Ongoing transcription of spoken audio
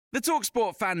The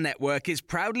TalkSport Fan Network is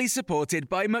proudly supported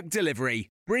by McDelivery,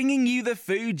 bringing you the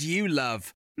food you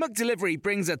love. McDelivery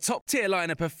brings a top-tier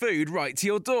lineup of food right to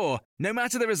your door. No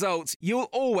matter the result, you'll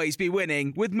always be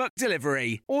winning with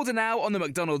McDelivery. Order now on the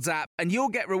McDonald's app and you'll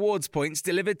get rewards points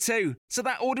delivered too. So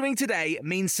that ordering today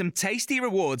means some tasty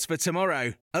rewards for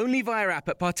tomorrow. Only via app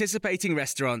at participating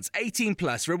restaurants. 18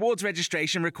 plus. Rewards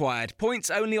registration required. Points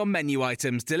only on menu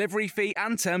items. Delivery fee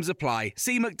and terms apply.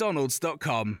 See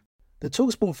mcdonalds.com. The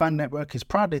TalkSport Fan Network is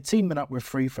proudly teaming up with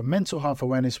Free for Mental Health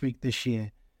Awareness Week this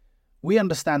year. We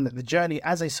understand that the journey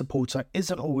as a supporter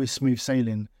isn't always smooth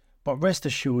sailing, but rest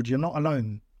assured you're not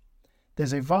alone.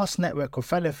 There's a vast network of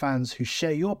fellow fans who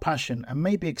share your passion and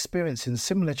may be experiencing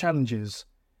similar challenges.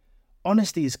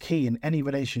 Honesty is key in any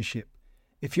relationship.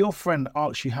 If your friend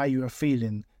asks you how you are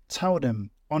feeling, tell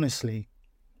them honestly.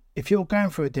 If you're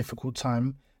going through a difficult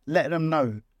time, let them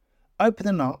know.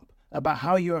 Opening up about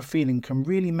how you are feeling can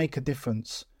really make a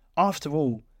difference. After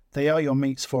all, they are your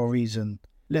mates for a reason.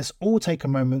 Let's all take a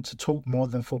moment to talk more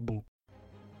than football.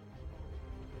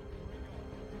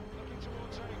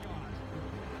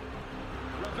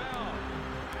 Ravel,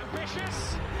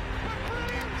 ambitious, but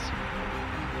brilliant!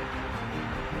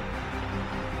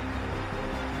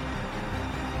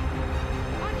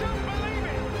 I don't believe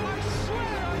it! I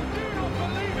swear I do not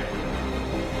believe it!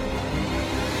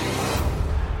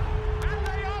 And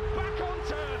they are back on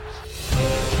terms!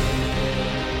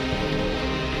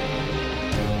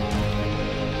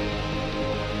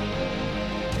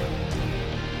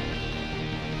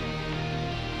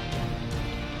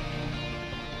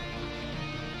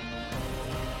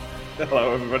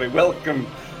 Hello, everybody. Welcome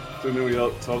to New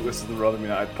York Talk. This is the Rotherham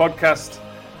United podcast.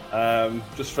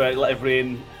 Just for let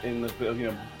everybody in the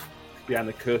behind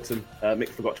the curtain. Mick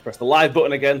forgot to press the live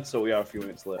button again, so we are a few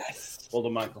minutes late. Yes. Well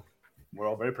done, Michael. We're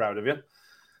all very proud of you.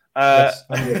 Yes,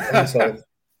 I'm sorry.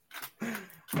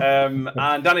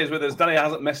 And Danny is with us. Danny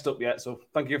hasn't messed up yet, so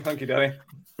thank you, Danny.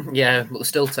 Yeah, but there's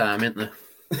still time, isn't there?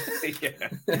 Yeah,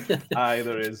 aye,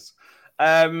 there is.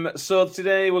 So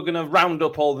today we're going to round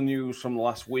up all the news from the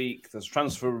last week. There's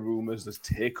transfer rumours, there's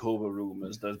takeover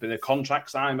rumours, there's been a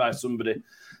contract signed by somebody,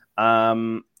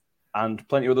 and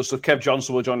plenty of other stuff. Kev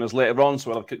Johnson will join us later on, so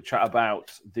we'll have a quick chat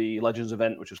about the Legends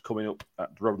event, which is coming up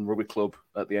at the Rotherham Rugby Club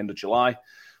at the end of July,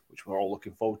 which we're all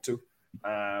looking forward to.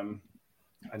 And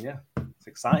yeah, it's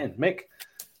exciting. Mick,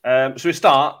 so we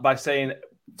start by saying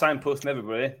signposting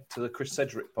everybody to the Chris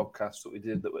Sedgwick podcast that we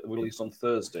we released on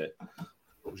Thursday.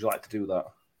 Would you like to do that?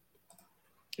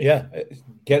 Yeah,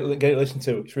 get it listened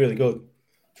to. It's really good.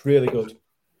 It's really good.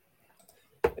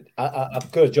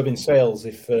 I've got a job in sales.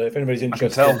 If anybody's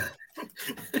interested, I can tell.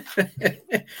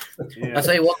 Yeah. I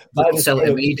tell you what, I'll sell it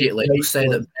immediately. Just say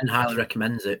that Ben highly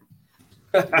recommends it.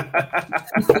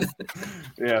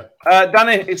 Yeah,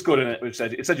 Danny, it's good, isn't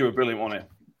it? It said you were brilliant, wasn't it?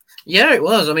 Yeah, it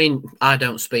was. I mean, I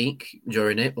don't speak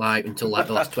during it, until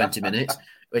the last 20 minutes,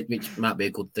 which might be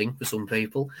a good thing for some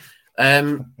people.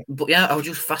 But yeah, I was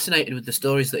just fascinated with the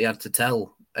stories that he had to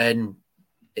tell, and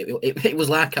it was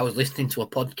like I was listening to a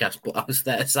podcast, but I was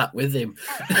there sat with him.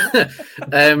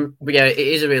 But yeah, it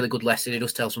is a really good lesson. He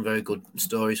does tell some very good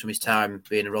stories from his time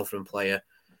being a Rotherham player,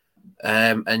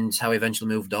 and how he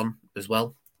eventually moved on as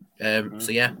well. So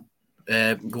yeah,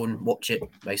 go and watch it.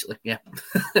 Basically, yeah,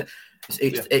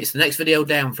 it's the next video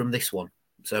down from this one.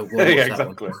 So we'll watch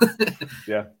exactly. That one.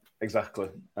 Yeah. Exactly.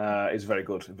 It's very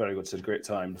good. Very good. Said great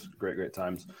times. Great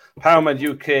times. Powermed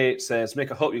UK says,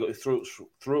 Mick, I hope you got your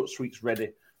throat sweets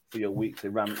ready for your weekly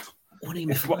rant. What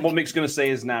Mick's going to say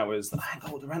is now is, I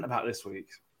know what to rant about this week.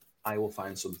 I will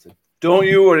find something. Don't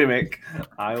you worry, Mick.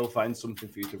 I will find something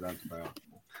for you to rant about.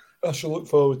 I shall look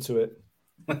forward to it.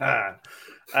 So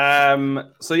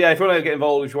yeah, if you want to get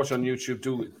involved, if you watch on YouTube,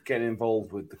 do get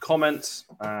involved with the comments.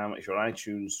 If you're on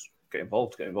iTunes, get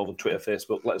involved on Twitter,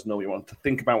 Facebook. Let us know what you want to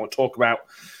think about, what to talk about.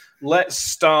 Let's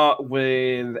start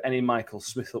with any Michael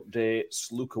Smith updates.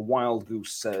 Luca Wildgoose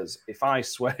says, if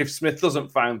Smith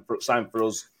doesn't sign for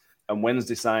us and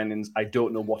Wednesday signings, I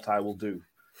don't know what I will do.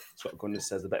 That's what Gunnar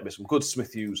says. There better be some good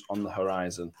Smith use on the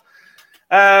horizon.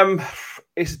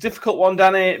 It's a difficult one,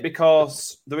 Danny,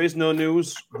 because there is no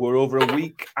news. We're over a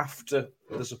week after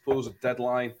the supposed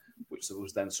deadline, which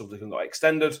was then something got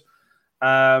extended.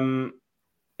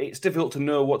 It's difficult to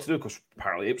know what to do because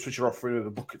apparently Ipswich are offering him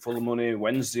a bucket full of money.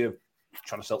 Wednesday are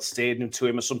trying to sell stadium to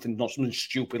him or something, not something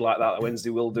stupid like that Wednesday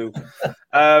will do.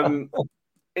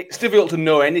 It's difficult to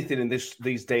know anything in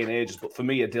these day and ages, but for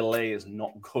me, a delay is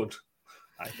not good,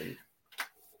 I think.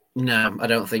 No, I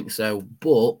don't think so.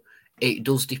 But it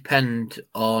does depend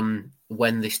on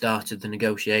when they started the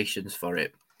negotiations for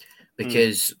it.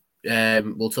 Because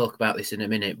we'll talk about this in a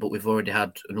minute, but we've already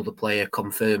had another player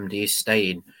confirmed he is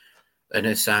staying and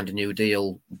has signed a new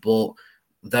deal. But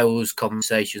those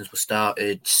conversations were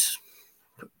started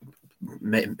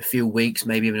a few weeks,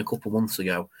 maybe even a couple of months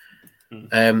ago.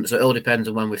 So it all depends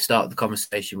on when we've started the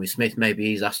conversation with Smith. Maybe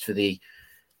he's asked for the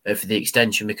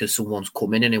extension because someone's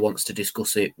come in and he wants to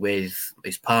discuss it with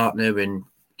his partner and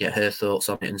get her thoughts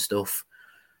on it and stuff.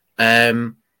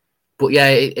 But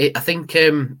yeah, I think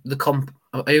I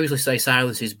usually say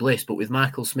silence is bliss, but with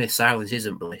Michael Smith, silence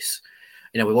isn't bliss.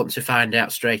 We want to find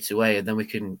out straight away, and then we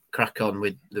can crack on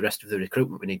with the rest of the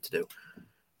recruitment we need to do.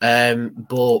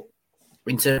 But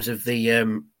in terms of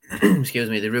the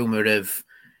the rumour of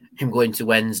him going to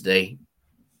Wednesday,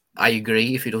 I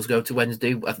agree. If he does go to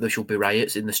Wednesday, there should be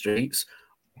riots in the streets.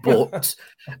 But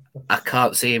I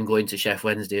can't see him going to Sheff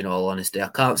Wednesday, in all honesty. I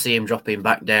can't see him dropping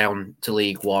back down to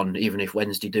League One, even if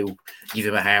Wednesday do give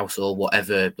him a house or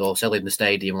whatever, or sell him the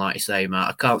stadium, like you say, Matt.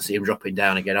 I can't see him dropping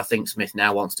down again. I think Smith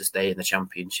now wants to stay in the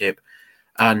Championship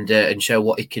and show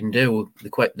what he can do.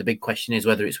 The big question is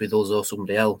whether it's with us or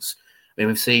somebody else. I mean,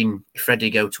 we've seen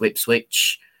Freddie go to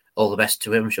Ipswich. All the best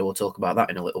to him. I'm sure we'll talk about that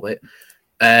in a little bit.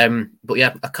 But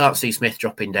yeah, I can't see Smith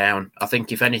dropping down. I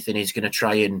think if anything, he's going to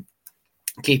try and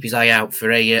keep his eye out for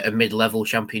a mid-level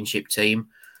Championship team,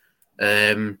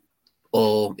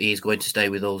 or he's going to stay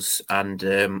with us and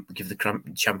give the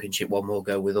Championship one more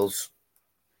go with us.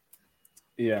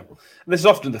 Yeah, this is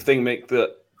often the thing, Mick,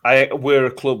 that we're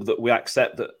a club that we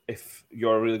accept that if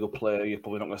you're a really good player, you're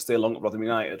probably not going to stay long at Rotherham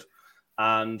United.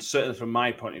 And certainly from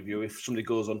my point of view, if somebody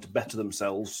goes on to better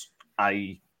themselves,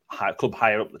 i.e. club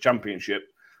higher up the Championship,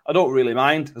 I don't really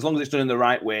mind, as long as it's done in the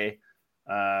right way.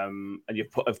 And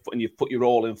you've put your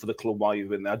all in for the club while you've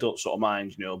been there. I don't sort of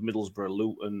mind, Middlesbrough,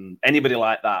 Luton, anybody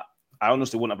like that. I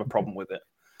honestly wouldn't have a problem with it.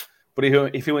 But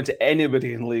if he went to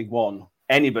anybody in League One,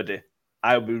 anybody,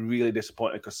 I would be really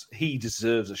disappointed because he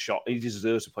deserves a shot. He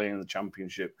deserves to play in the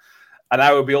Championship. And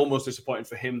I would be almost disappointed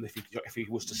for him if he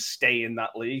was to stay in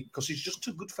that league because he's just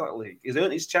too good for that league. He's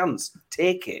earned his chance.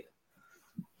 Take it.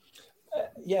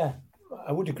 Yeah.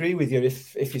 I would agree with you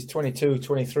if he's 22,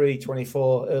 23,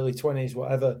 24, early 20s,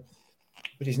 whatever.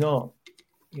 But he's not.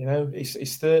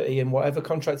 He's 30, and whatever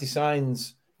contract he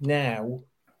signs now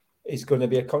is going to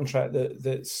be a contract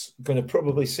that's going to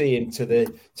probably see him to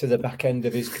the back end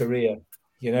of his career.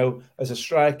 As a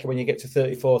striker, when you get to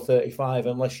 34, 35,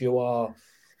 unless you are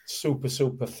super,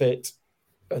 super fit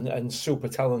and super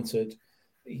talented,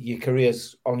 your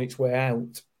career's on its way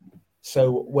out.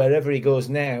 So wherever he goes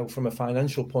now, from a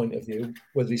financial point of view,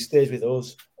 whether he stays with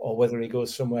us or whether he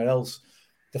goes somewhere else,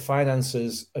 the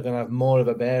finances are going to have more of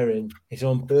a bearing. His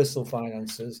own personal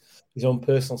finances, his own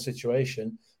personal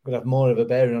situation, are going to have more of a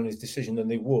bearing on his decision than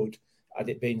they would had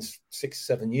it been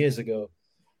 6-7 years ago.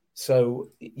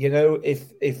 So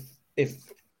if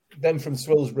them from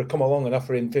Swillsborough come along and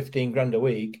offer him 15 grand a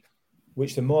week,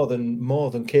 which they're more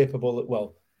than capable of,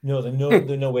 well. No, they're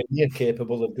nowhere near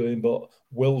capable of doing, but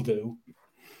will do.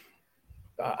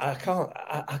 I can't.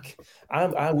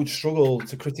 I would struggle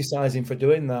to criticise him for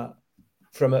doing that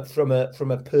from a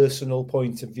personal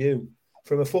point of view,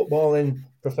 from a footballing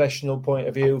professional point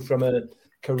of view, from a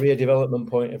career development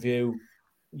point of view.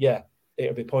 Yeah,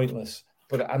 it'll be pointless.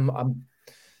 But I'm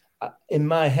in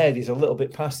my head, he's a little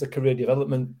bit past the career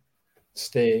development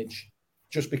stage,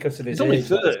 just because of his age.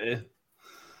 He's only 30.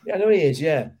 Yeah, I know he is.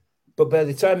 Yeah. But by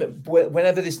the time,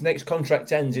 whenever this next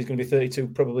contract ends, he's going to be 32,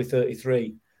 probably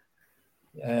 33.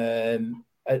 And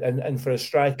for a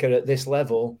striker at this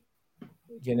level,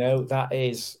 that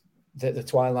is the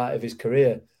twilight of his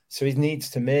career. So he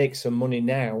needs to make some money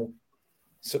now.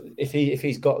 So if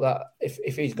he's got that,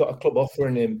 if he's got a club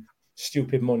offering him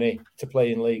stupid money to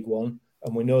play in League One,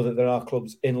 and we know that there are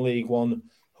clubs in League One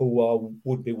who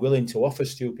would be willing to offer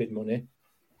stupid money,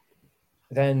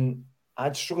 then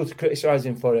I'd struggle to criticise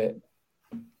him for it.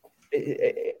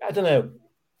 I don't know.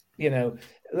 You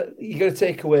got to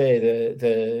take away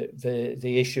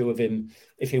the issue of him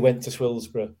if he went to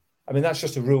Swillsborough. I mean, that's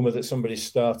just a rumour that somebody's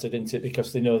started into it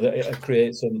because they know that it'll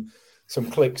create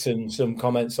some clicks and some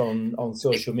comments on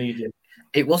social media.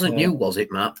 It wasn't you, was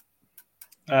it, Matt?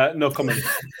 No comment.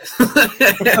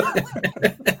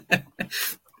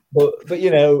 But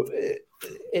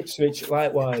Ipswich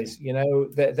likewise.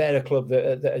 They're a club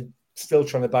that are still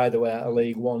trying to buy their way out of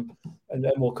League One, and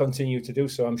then will continue to do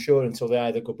so, I'm sure, until they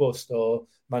either go bust or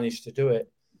manage to do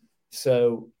it.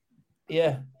 So,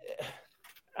 yeah,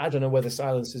 I don't know whether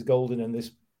silence is golden in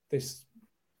this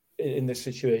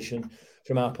situation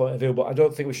from our point of view, but I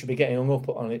don't think we should be getting hung up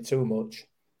on it too much.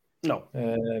 No.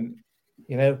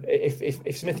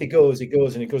 If Smithy goes, he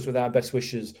goes, and he goes with our best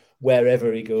wishes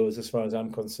wherever he goes, as far as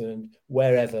I'm concerned,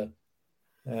 wherever.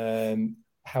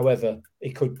 However,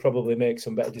 he could probably make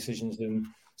some better decisions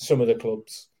than some of the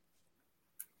clubs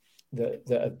that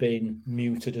have been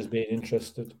muted as being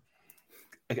interested.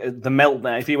 The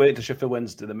meltdown. If you went to Sheffield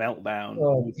Wednesday, the meltdown.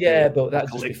 Oh, yeah, but that'd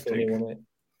just be funny, wouldn't it?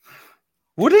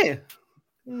 Would it?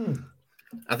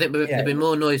 I think there'd be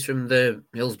more noise from the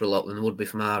Hillsborough lot than there would be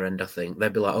from our end, I think.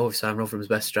 They'd be like, oh, Sam Rotherham's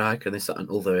best striker and this, that and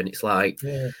other. And it's like,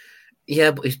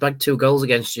 yeah, but he's bagged 2 goals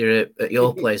against you at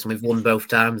your place and we've won both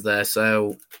times there.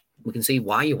 So we can see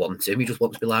why you want him. You just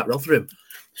want to be like Rotherham.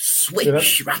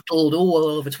 Switch, rattled all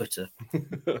over Twitter.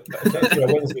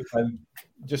 Wednesday,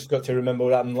 just got to remember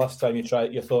what happened last time you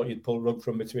thought you'd pull rug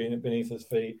from beneath his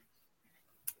feet.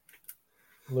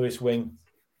 Lewis Wing.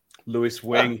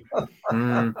 That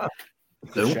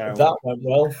went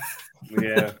well.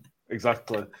 Yeah,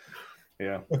 exactly.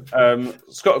 Yeah.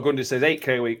 Scott Gundy says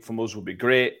 8k a week from us would be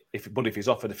great. If he's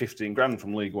offered a 15 grand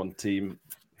from League One team,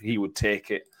 he would take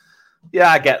it. Yeah,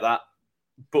 I get that.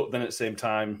 But then at the same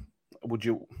time, would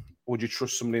you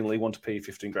trust somebody in League One to pay you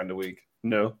 15 grand a week?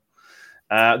 No.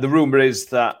 The rumour is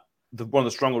that one of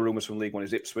the stronger rumours from League One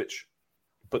is Ipswich,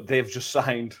 but they've just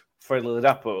signed Freddie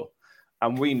Ladapo.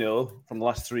 And we know from the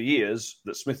last 3 years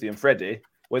that Smithy and Freddie,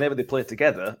 whenever they play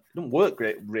together, it don't work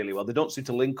really well. They don't seem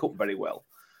to link up very well.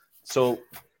 So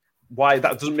why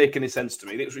that doesn't make any sense to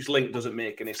me. The Ipswich link doesn't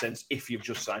make any sense if you've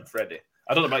just signed Freddie.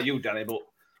 I don't know about you, Danny, but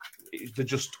they're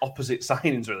just opposite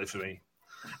signings really for me.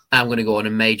 I'm going to go on a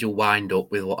major wind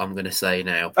up with what I'm going to say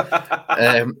now.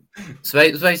 So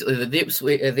basically,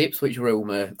 the Ipswich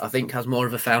rumour, I think, has more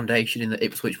of a foundation in that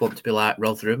Ipswich want to be like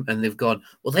Rotherham, and they've got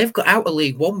out of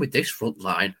League One with this front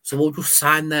line, so we'll just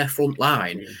sign their front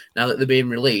line now that they're being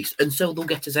released, and so they'll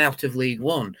get us out of League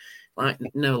One. Like,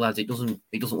 no, lads, it doesn't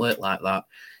work like that.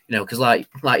 You know, because like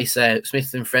you said,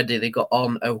 Smith and Freddie, they got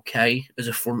on okay as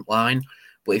a front line,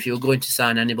 but if you're going to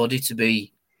sign anybody to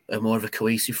be more of a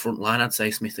cohesive front line, I'd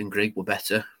say Smith and Grigg were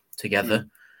better together.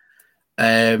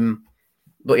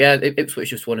 But yeah, Ipswich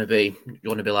just want to be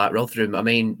like Rotherham. I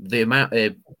mean, the amount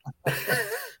of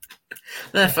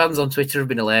their fans on Twitter have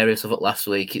been hilarious of it last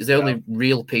week. It's the only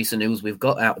real piece of news we've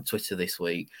got out of Twitter this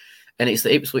week, and it's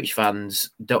that Ipswich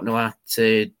fans don't know how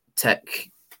to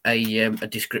take a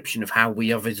description of how we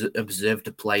have observed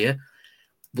a player.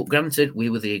 But granted, we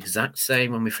were the exact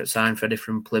same when we signed Freddie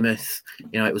from Plymouth.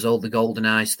 You know, it was all the golden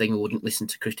eyes thing. We wouldn't listen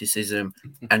to criticism.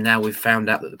 And now we've found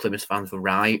out that the Plymouth fans were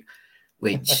right,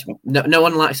 which no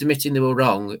one likes admitting they were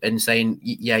wrong and saying,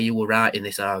 yeah, you were right in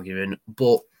this argument.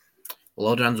 But we'll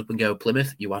hold our hands up and go,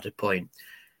 Plymouth, you had a point.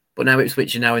 But now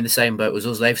Ipswich are now in the same boat as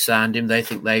us. They've signed him. They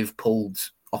think they've pulled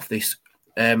off this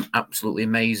absolutely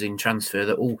amazing transfer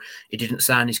that, he didn't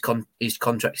sign his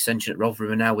contract extension at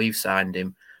Rotherham and now we've signed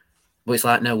him. But it's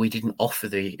like, no, we didn't offer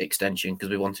the extension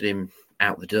because we wanted him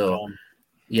out the door.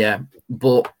 Yeah,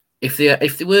 but if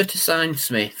they were to sign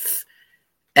Smith,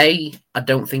 I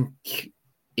don't think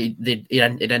they'd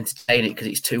entertain it because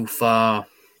it's too far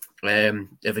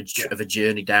of a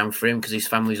journey down for him because his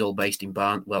family's all based in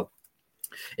Barnsley. Well,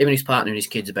 him and his partner and his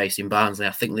kids are based in Barnsley.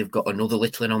 I think they've got another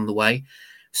Littling on the way.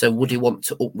 So would he want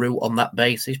to uproot on that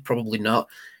basis? Probably not.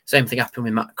 Same thing happened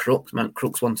with Matt Crooks. Matt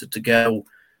Crooks wanted to go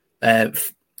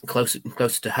closer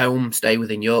to home, stay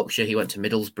within Yorkshire. He went to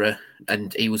Middlesbrough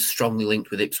and he was strongly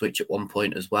linked with Ipswich at one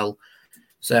point as well.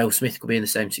 So Smith could be in the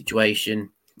same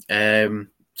situation. So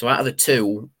out of the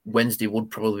two, Wednesday would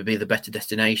probably be the better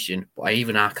destination, but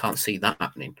I can't see that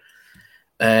happening.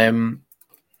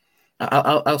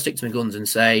 I'll stick to my guns and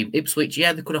say Ipswich,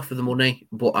 yeah, they could offer the money,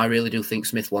 but I really do think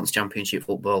Smith wants Championship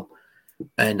football.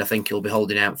 And I think he'll be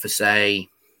holding out for, say,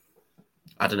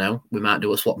 I don't know, we might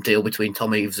do a swap deal between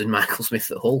Tom Eaves and Michael Smith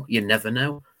at Hull. You never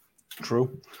know.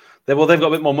 True. They've got a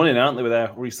bit more money now, haven't they, with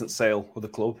their recent sale with the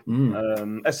club.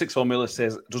 Essex Miller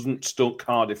says, doesn't Stoke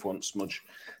Cardiff want Smudge?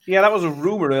 Yeah, that was a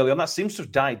rumour early on. That seems to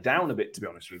have died down a bit, to be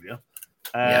honest with you.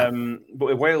 But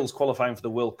with Wales qualifying for the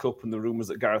World Cup and the rumours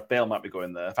that Gareth Bale might be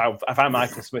going there, if I'm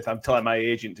Michael Smith, I'm telling my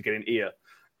agent to get an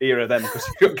ear of them because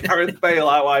you've got Gareth Bale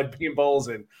out wide being balls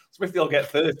in. Smith will get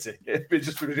 30. It'd be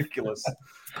just ridiculous.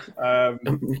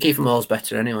 Kiefer Moore's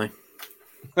better anyway.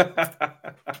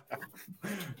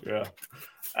 Yeah.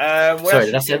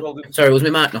 Sorry, was my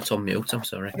mic not on mute? I'm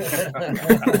sorry. We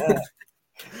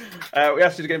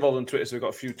asked you to get involved on Twitter, so we've got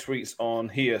a few tweets on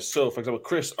here. So, for example,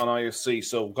 Chris on IFC,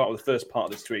 so we've got the first part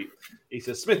of this tweet. He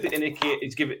says, Smith and Icky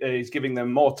is giving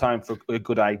them more time for a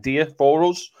good idea for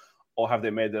us, or have they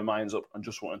made their minds up and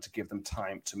just wanted to give them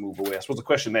time to move away? I suppose the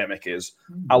question there, Mick, is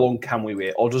how long can we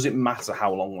wait? Or does it matter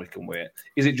how long we can wait?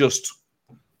 Is it just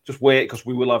wait because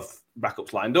we will have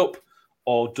backups lined up?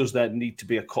 Or does there need to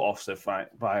be a cut-off so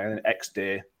by an X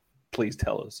day? Please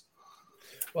tell us.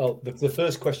 Well, the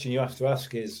first question you have to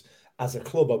ask is, as a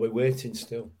club, are we waiting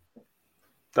still?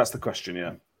 That's the question,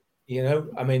 yeah. You know,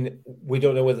 I mean, we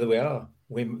don't know whether we are.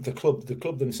 The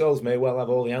club themselves may well have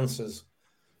all the answers.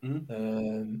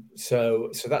 So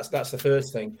that's the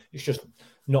first thing. It's just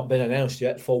not been announced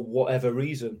yet for whatever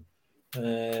reason.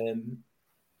 If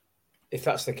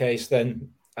that's the case,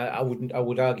 then I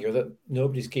would argue that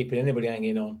nobody's keeping anybody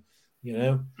hanging on. You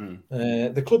know,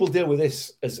 the club will deal with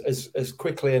this as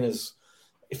quickly and as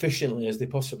efficiently as they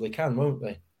possibly can, won't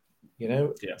they? You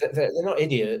know, they're not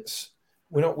idiots.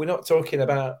 We're not talking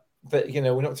about that. You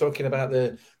know, we're not talking about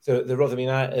the Rotherham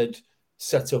United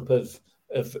setup of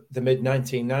the mid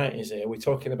 1990s. Here, we're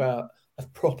talking about a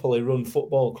properly run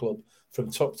football club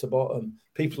from top to bottom.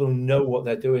 People who know what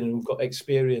they're doing and who've got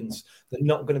experience. They're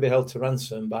not going to be held to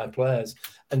ransom by players.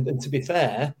 And to be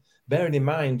fair, bearing in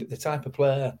mind the type of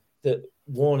player that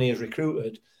Warney has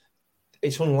recruited,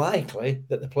 it's unlikely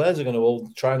that the players are going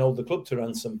to try and hold the club to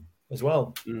ransom as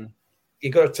well.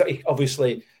 You've got to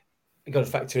obviously you've got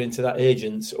to factor into that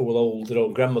agents who will hold their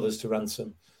own grandmothers to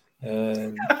ransom.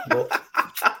 But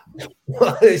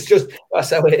it's just that's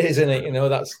how it is, isn't it? You know,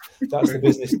 that's the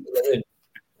business that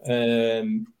we're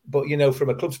in. But you know, from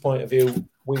a club's point of view,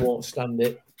 we won't stand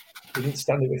it. We didn't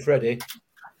stand it with Freddie.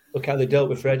 Look how they dealt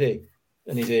with Freddie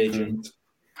and his agent.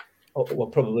 Well,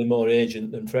 probably more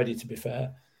agent than Freddie, to be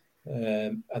fair.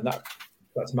 And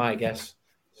that's my guess.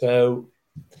 So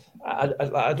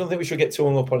I don't think we should get too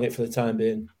hung up on it for the time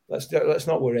being. Let's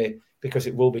not worry, because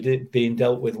it will be being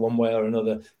dealt with one way or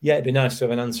another. Yeah, it'd be nice to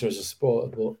have an answer as a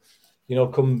supporter, but you know,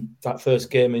 come that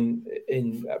first game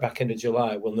in back end of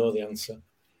July, we'll know the answer.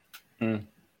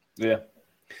 Yeah.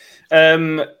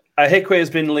 Hikwe has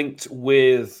been linked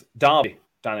with Derby,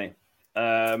 Danny.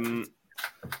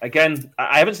 Again,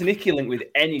 I haven't seen Icky linked with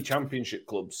any Championship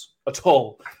clubs at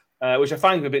all, which I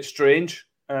find a bit strange.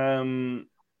 Again,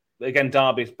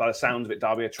 Derby, by the sounds of it,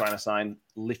 Derby are trying to sign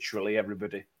literally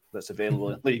everybody that's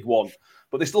available in League One,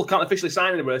 but they still can't officially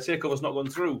sign anybody. The takeover's not gone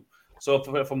through. So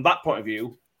from that point of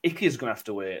view, Icky's going to have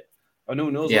to wait. And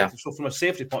who knows? Yeah. So from a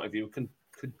safety point of view,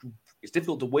 it's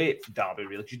difficult to wait for Derby,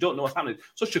 really, because you don't know what's happening.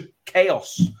 Such a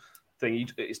chaos thing.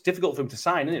 It's difficult for him to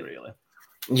sign, isn't it, really?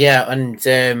 Yeah, and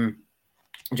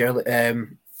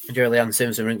Jerry-Leanne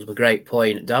Simpson brings up a great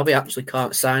point. Derby actually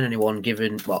can't sign anyone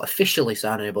officially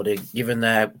sign anybody given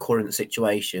their current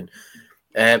situation.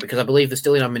 Because I believe they're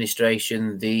still in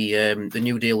administration. The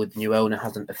new deal with the new owner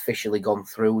hasn't officially gone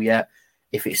through yet.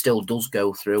 If it still does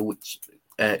go through, which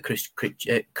Chris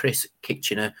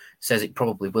Kitchener says it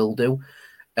probably will do.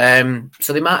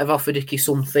 So they might have offered Icky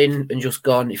something and just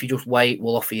gone, if you just wait,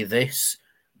 we'll offer you this.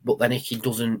 But then Icky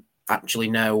doesn't actually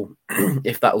know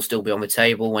if that will still be on the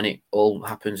table when it all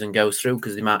happens and goes through,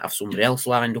 because they might have somebody else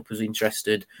lined up who's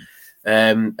interested,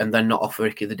 and then not offer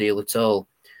Icky the deal at all.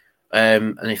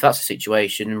 And if that's the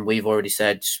situation, and we've already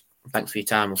said, thanks for your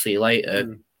time, we'll see you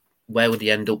later, where would he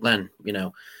end up then? You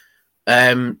know?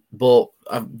 But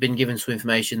I've been given some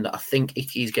information that I think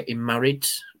Icky's getting married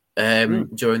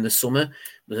during the summer.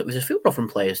 There's a few Rotherham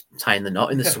players tying the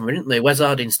knot in the summer, isn't there? Wes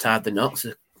Harding's tied the knot,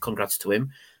 so congrats to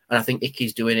him. And I think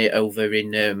Icky's doing it over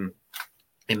in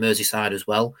Merseyside as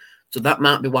well. So that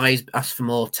might be why he's asked for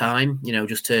more time, you know,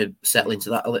 just to settle into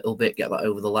that a little bit, get that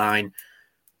over the line.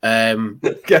 Get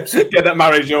that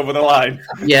marriage over the line.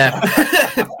 Yeah.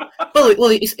 well,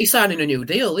 he's signing a new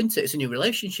deal, isn't it? It's a new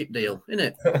relationship deal, isn't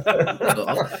it?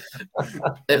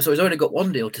 So he's already got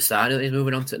one deal to sign, and he's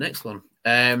moving on to the next one.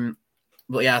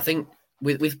 But yeah, I think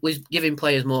with giving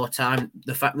players more time,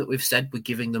 the fact that we've said we're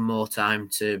giving them more time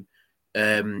to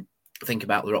think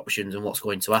about their options and what's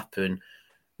going to happen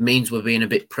means we're being a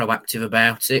bit proactive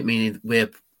about it, meaning we're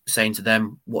saying to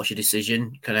them, what's your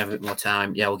decision? Can I have a bit more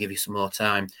time? Yeah, we'll give you some more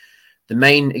time. The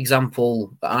main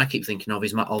example that I keep thinking of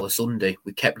is Matt Oliver-Sunday.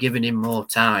 We kept giving him more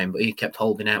time, but he kept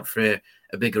holding out for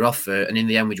a bigger offer. And in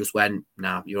the end, we just went,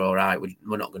 nah, you're all right.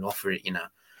 We're not going to offer it, you know.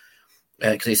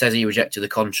 Because he says he rejected the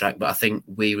contract, but I think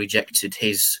we rejected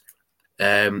his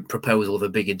proposal of a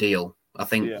bigger deal. I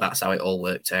think that's how it all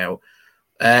worked out.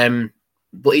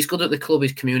 But it's good that the club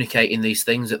is communicating these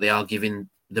things, that they are giving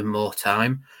them more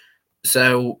time.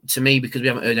 So to me, because we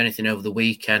haven't heard anything over the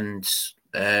weekend,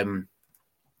 they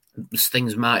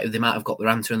might have got their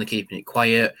answer and they're keeping it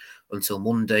quiet until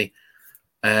Monday,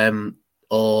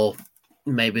 or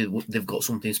maybe they've got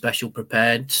something special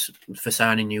prepared for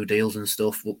signing new deals and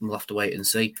stuff. We'll have to wait and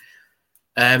see.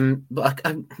 But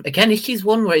again, Icky's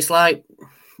one where it's like,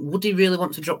 would he really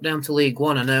want to drop down to League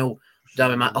One? I know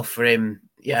Derby might offer him,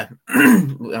 I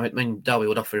mean, Derby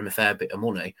would offer him a fair bit of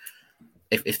money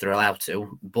if they're allowed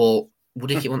to, but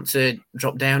would Icky want to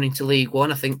drop down into League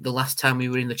One? I think the last time we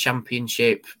were in the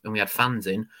Championship and we had fans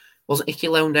in, wasn't Icky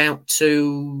loaned out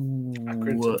to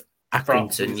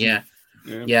Accrington? Yeah.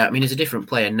 Yeah, I mean, he's a different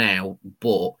player now,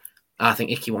 but I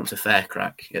think Icky wants a fair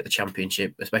crack at the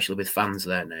Championship, especially with fans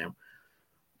there now.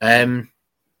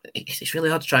 It's really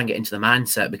hard to try and get into the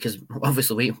mindset because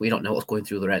obviously we don't know what's going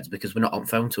through their heads because we're not on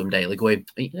phone to him daily going,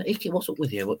 Icky, what's up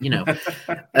with you? You know.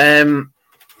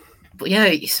 But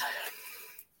yeah,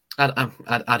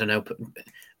 I don't know.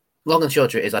 Long and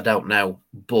short of it is I don't know,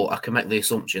 but I can make the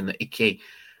assumption that Icky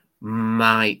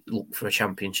might look for a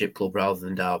Championship club rather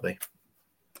than Derby.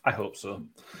 I hope so.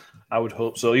 I would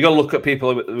hope so. You got to look at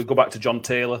people. We go back to John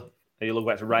Taylor. You look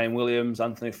back to Ryan Williams,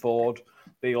 Anthony Ford.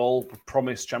 They all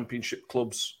promised Championship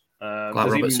clubs.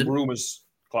 There's even rumours.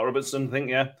 Clark Robertson, I think,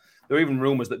 yeah. There were even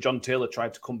rumours that John Taylor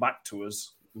tried to come back to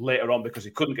us later on because he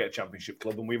couldn't get a Championship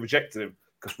club, and we rejected him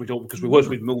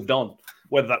we'd moved on.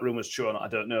 Whether that rumour's true or not, I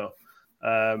don't know.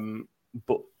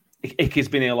 But Icky's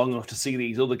been here long enough to see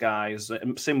these other guys.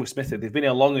 Same with Smithy. They've been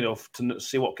here long enough to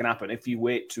see what can happen if you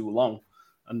wait too long.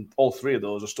 And all three of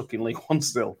those are stuck in League One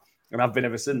still, and have been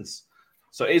ever since.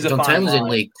 So it is John a fine Taylor's line. in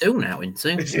League Two now, isn't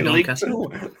he? He's in League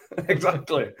Two.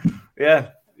 Exactly. Yeah.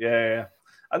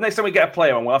 And next time we get a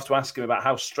player on, we'll have to ask him about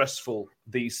how stressful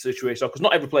these situations are, because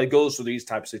not every player goes through these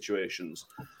type of situations.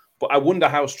 But I wonder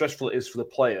how stressful it is for the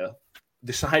player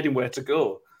deciding where to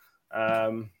go.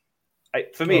 For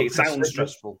me, it sounds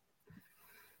stressful.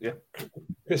 Yeah.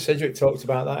 Chris Sedgwick talked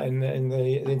about that in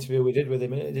the interview we did with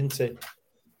him, didn't he?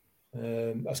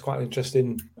 That's quite an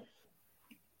interesting.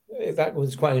 That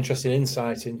was quite an interesting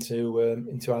insight into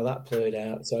how that played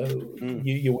out. So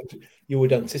you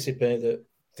would anticipate that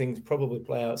things probably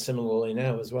play out similarly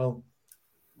now as well.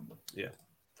 Yeah,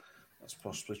 that's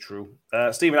possibly true.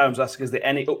 Stephen Adams asking, is there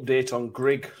any update on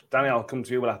Grigg? Danny, I'll come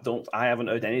to you, but I haven't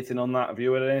heard anything on that. Have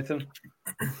you heard anything?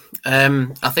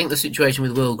 I think the situation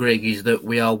with Will Grigg is that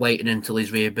we are waiting until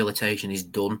his rehabilitation is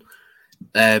done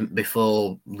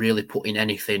before really putting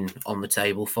anything on the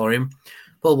table for him.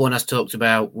 Paul Bourne has talked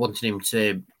about wanting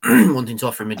to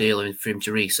offer him a deal and for him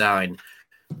to re-sign.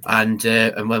 And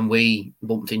when we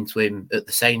bumped into him at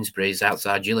the Sainsbury's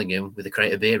outside Gillingham with a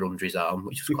crate of beer under his arm,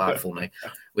 which was quite funny,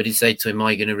 we did say to him,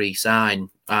 "Are you going to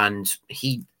re-sign?" And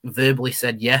he verbally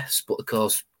said yes, but of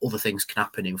course other things can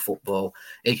happen in football.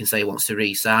 He can say he wants to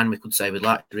re-sign. We could say we'd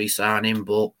like to re-sign him,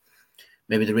 but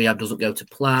maybe the rehab doesn't go to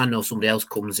plan, or somebody else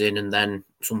comes in and then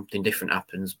something different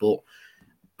happens. But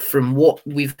from what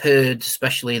we've heard,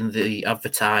 especially in the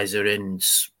advertiser and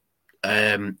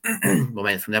from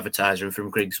the advertiser and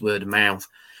from Grigg's word of mouth,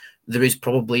 there is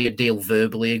probably a deal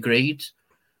verbally agreed.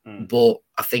 But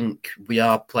I think we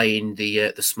are playing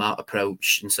the smart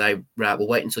approach and say, right, we'll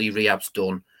wait until your rehab's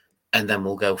done and then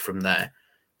we'll go from there.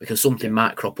 Because something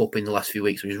might crop up in the last few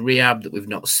weeks with his rehab that we've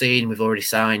not seen. We've already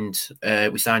signed,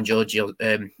 we signed Georgie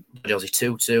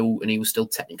Tutu, and he was still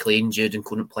technically injured and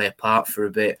couldn't play a part for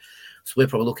a bit. So we're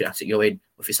probably looking at it going,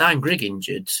 if we sign Grigg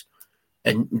injured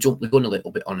and jump the gun a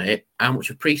little bit on it, how much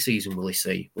of pre-season will he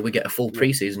see? Will we get a full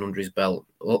pre-season under his belt?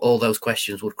 All those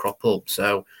questions would crop up.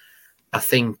 So I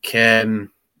think,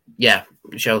 Shellstone,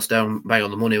 bang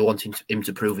on the money, wanting him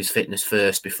to prove his fitness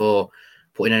first before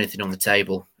putting anything on the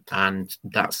table. And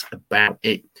that's about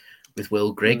it with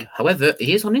Will Grigg. However,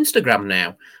 he is on Instagram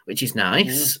now, which is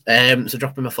nice. So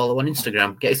drop him a follow on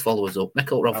Instagram. Get his followers up.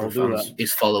 Make up Rotherham fans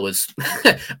his followers.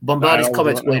 Bombard his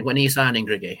comments when he's signing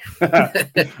Griggy.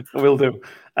 Will do.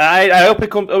 I hope he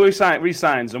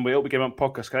resigns, and we hope we get him on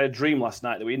podcast. I had a dream last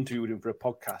night that we interviewed him for a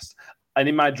podcast. And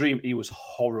in my dream, he was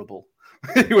horrible.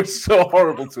 He was so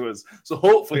horrible to us. So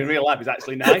hopefully in real life, he's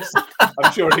actually nice.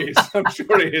 I'm sure he is. So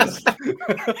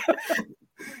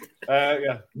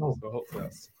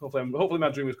hopefully my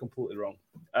dream was completely wrong.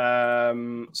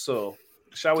 So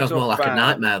shall we? Sounds more like a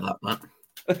nightmare, that man.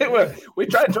 we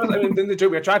tried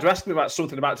to ask him about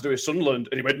something about to do with Sunderland,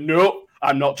 and he went, "No,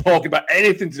 I'm not talking about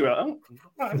anything to do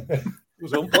with it." It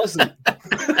was unpleasant.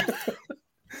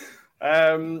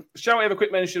 Shall we have a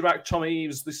quick mention about Tom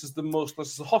Eaves? This is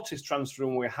the hottest transfer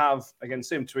we have. Again,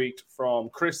 same tweet from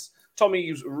Chris. Tom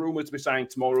Eaves rumoured to be signed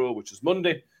tomorrow, which is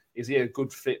Monday. Is he a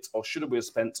good fit, or should we have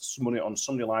spent some money on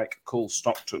somebody like Cole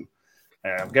Stockton?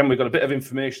 Again, we've got a bit of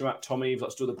information about Tom Eaves.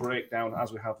 Let's do the breakdown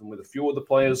as we have them with a few other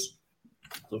players.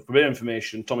 So for a bit of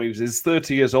information, Tom Eaves is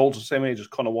 30 years old, same age as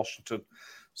Connor Washington,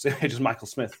 same age as Michael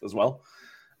Smith as well.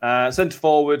 Centre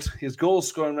forward, his goal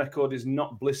scoring record is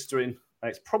not blistering.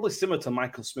 It's probably similar to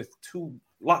Michael Smith,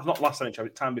 not last time,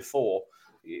 time before.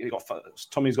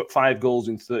 Tommy's got 5 goals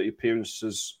in 30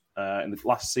 appearances in the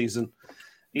last season.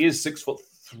 He is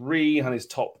 6'3", and his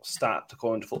top stat,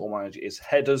 according to Football Manager, is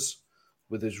headers,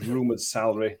 with his rumoured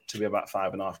salary to be about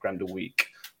 $5,500 a week.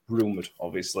 Rumoured,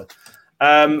 obviously.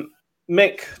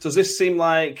 Mick, does this seem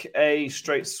like a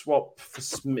straight swap for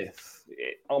Smith?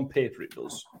 On paper, it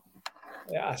does.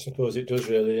 Yeah, I suppose it does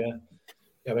really. Yeah,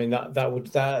 I mean that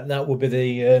would be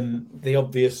the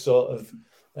obvious sort of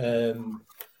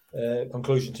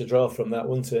conclusion to draw from that,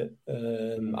 wouldn't it?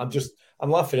 I'm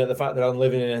laughing at the fact that I'm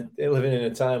living in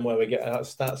a time where we get our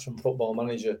stats from Football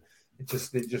Manager. It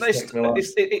just makes me laugh.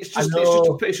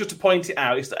 It's just to point it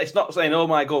out. It's not saying, "Oh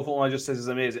my God, Football Manager says it's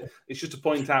amazing." It's just to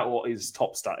point out what his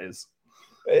top stat is.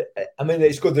 I mean,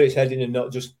 it's good that it's heading and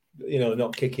not just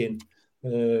not kicking.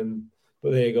 But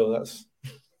there you go. That's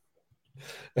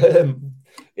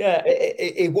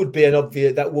it would be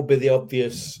that would be the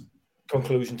obvious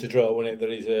conclusion to draw, wouldn't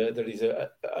it? There is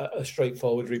a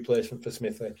straightforward replacement for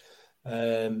Smithy.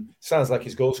 Sounds like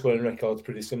his goal scoring record's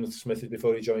pretty similar to Smithy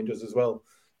before he joined us as well.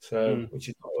 So, which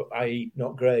is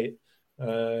not great.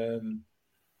 Don't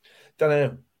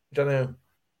know.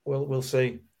 We'll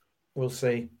see. All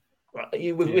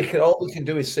we can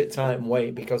do is sit tight and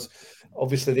wait, because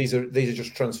obviously these are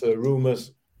just transfer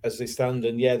rumours as they stand,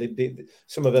 and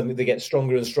some of them they get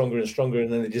stronger and stronger and stronger,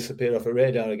 and then they disappear off the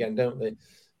radar again, don't they?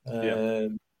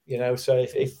 So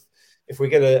if we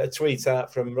get a tweet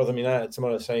out from Rotherham United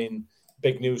tomorrow saying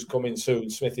big news coming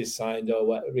soon, Smith is signed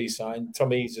or re-signed,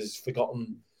 Tom Eaves is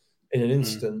forgotten in an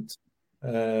instant.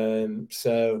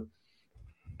 So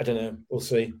I don't know. We'll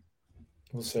see.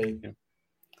 Yeah.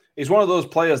 He's one of those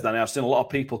players, Danny. I've seen a lot of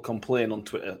people complain on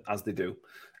Twitter, as they do,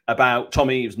 about Tom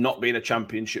Eaves not being a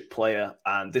championship player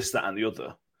and this, that, and the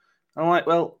other. I'm like,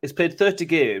 well, he's played 30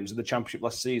 games in the championship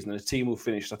last season, and a team who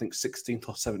finished, I think, 16th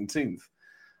or 17th.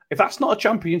 If that's not a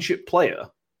championship player,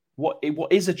 what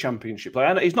is a championship player?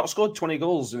 I know he's not scored 20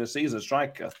 goals in a season as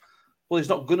striker. Well, he's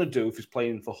not going to do if he's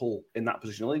playing for Hull in that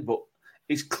position in the league, but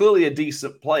he's clearly a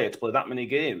decent player to play that many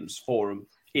games for him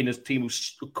in a team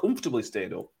who's comfortably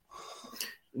stayed up.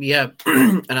 Yeah,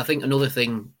 and I think another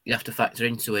thing you have to factor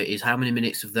into it is how many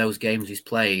minutes of those games he's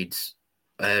played.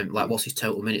 What's his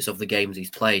total minutes of the games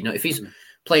he's played? Now, if he's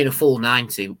playing a full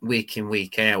 90 week in,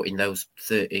 week out in those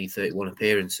 30, 31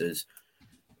 appearances,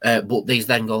 but he's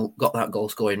then got that goal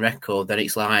scoring record, then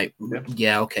it's like,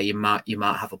 okay, you might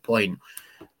have a point.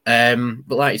 But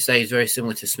like you say, it's very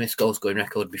similar to Smith's goal scoring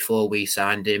record before we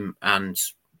signed him, and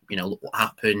look what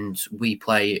happened. We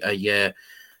play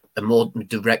a more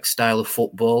direct style of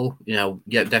football.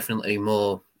 Definitely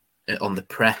more on the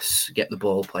press, get the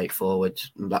ball, play it forward,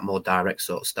 that more direct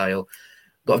sort of style.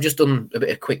 But I've just done a bit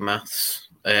of quick maths.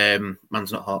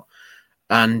 Man's not hot.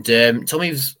 And Tom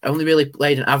Eaves only really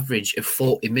played an average of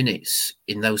 40 minutes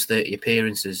in those 30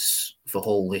 appearances for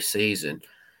Hull this season.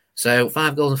 So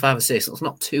 5 goals and 5 assists, that's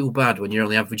not too bad when you're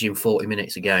only averaging 40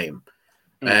 minutes a game.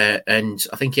 And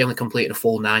I think he only completed a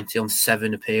full 90 on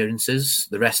 7 appearances.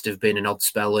 The rest have been an odd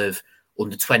spell of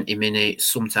under 20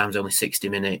 minutes, sometimes only 60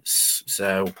 minutes.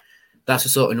 So they're the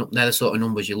sort of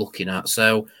numbers you're looking at.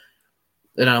 So,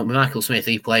 Michael Smith,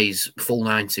 he plays full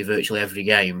 90 virtually every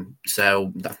game.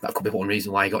 So that could be one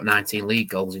reason why he got 19 league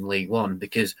goals in League One,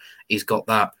 because he's got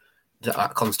that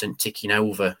constant ticking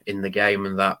over in the game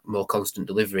and that more constant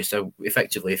delivery. So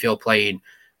effectively, if you're playing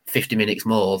 50 minutes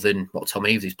more than what Tom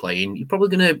Eaves is playing, you're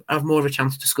probably going to have more of a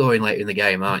chance to scoring later in the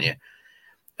game, aren't you?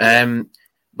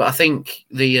 But I think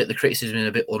the criticism is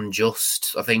a bit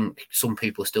unjust. I think some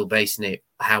people are still basing it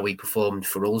how he performed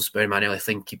for us. Bear in mind, I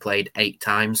think he played 8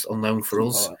 times on loan for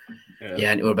us.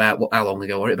 Yeah, and it was about, how long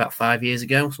ago? Was it about 5 years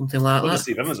ago? Something like that?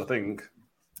 Steve Evans, I think.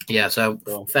 Yeah, so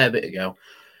a fair bit ago.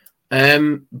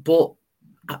 But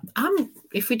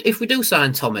if we do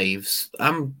sign Tom Eaves,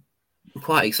 I'm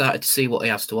quite excited to see what he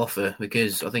has to offer,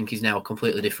 because I think he's now a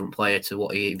completely different player to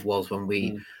what he was when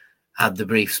we had the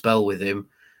brief spell with him.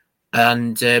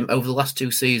 And over the last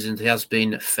 2 seasons, he has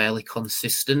been fairly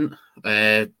consistent.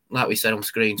 Like we said on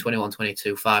screen,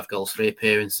 21-22, 5 goals, 3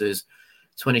 appearances.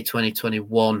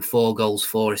 2020-21, 4 goals,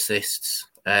 4 assists.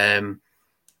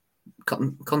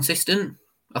 Consistent,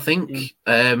 I think.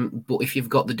 But if you've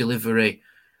got the delivery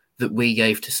that we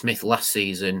gave to Smith last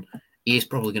season, he is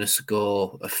probably going to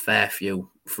score a fair few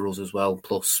for us as well.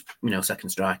 Plus, second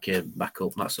striker,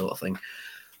 backup, that sort of thing.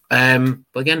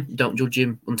 But again, don't judge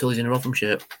him until he's in a Rotherham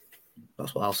shirt.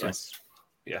 That's what I'll say. Yes.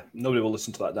 Yeah, nobody will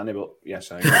listen to that, Danny, but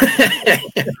yes, I agree.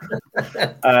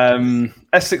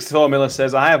 S64 Miller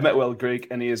says, I have met Will Grigg,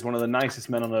 and he is one of the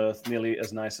nicest men on earth, nearly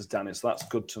as nice as Danny, so that's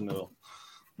good to know.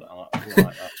 I like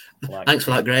that. Thanks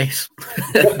for that, Grace.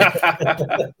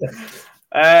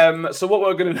 So what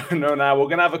we're going to know now, we're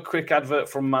going to have a quick advert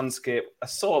from Manscaped, a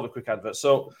sort of a quick advert.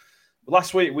 So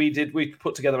last week we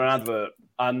put together an advert,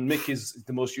 and Mick is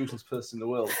the most useless person in the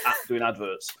world at doing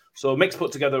adverts. So Mick's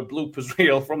put together a bloopers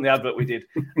reel from the advert we did.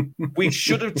 We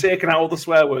should have taken out all the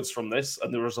swear words from this,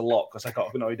 and there was a lot because I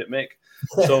got annoyed at Mick.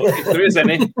 So if there is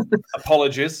any,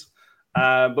 apologies.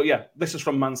 But yeah, this is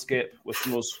from Manscaped with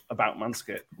some us about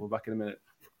Manscaped. We're back in a minute.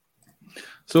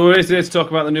 So we're here today to talk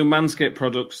about the new Manscaped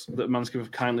products that Manscaped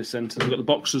have kindly sent us. We've got the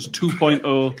Boxers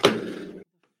 2.0.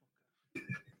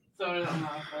 Sorry, that's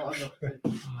my fault.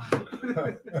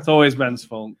 It's always Ben's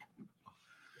fault.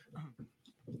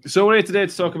 So we're here today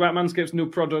to talk about Manscaped's new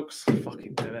products.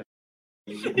 Fucking did it.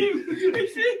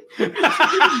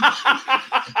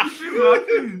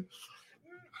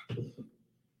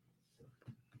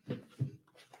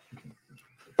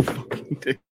 Fucking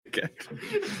dickhead.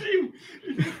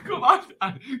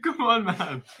 Come on,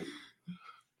 man.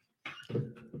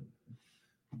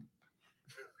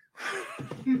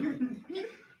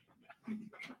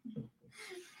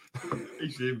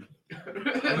 It's him.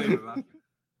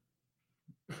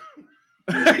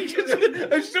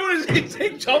 As soon as he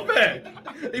ticked off it,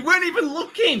 he weren't even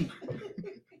looking.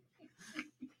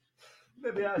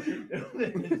 Maybe I should do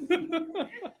this.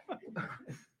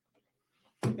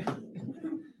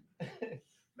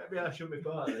 Maybe I shouldn't be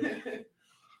part of this.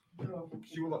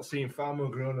 You lot seem far more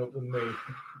grown up than me.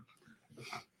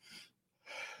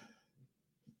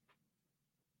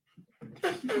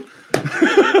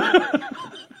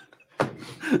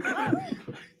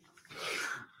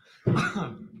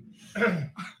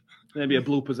 Maybe a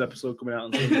bloopers episode coming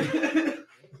out.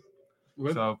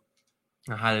 So,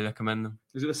 I highly recommend them.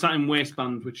 Is it the satin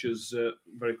waistband, which is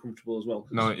very comfortable as well?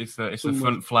 No, it's the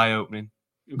front fly opening.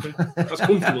 Okay. That's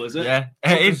comfortable, is it? Yeah,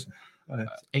 it is.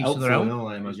 Each to their own.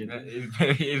 I imagine. It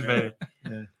is very.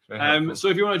 Yeah. So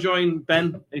if you want to join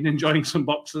Ben in enjoying some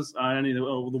boxes and any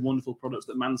of the wonderful products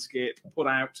that Manscaped put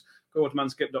out, go to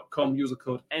manscaped.com, use the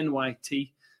code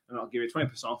NYT, and I'll give you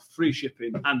 20% off, free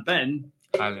shipping. And Ben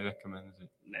Highly recommend it.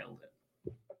 nailed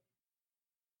it.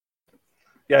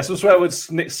 Yeah, so swear would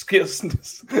snuck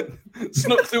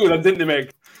through them, didn't they,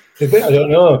 Mick? I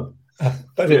don't know. I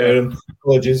didn't hear him.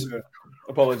 Apologies. Yeah.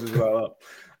 Apologies about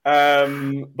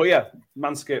that. But yeah,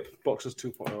 Manscaped Boxers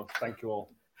 2.0. Thank you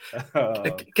all.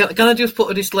 Can I just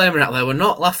put a disclaimer out there? We're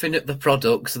not laughing at the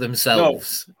products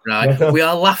themselves, right? We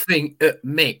are laughing at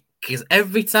Mick, because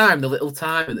every time the little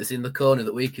timer that's in the corner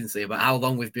that we can see about how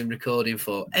long we've been recording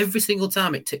for, every single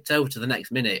time it ticked over to the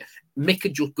next minute, Mick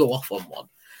could just go off on one.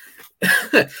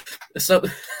 So,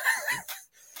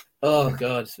 oh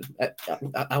God,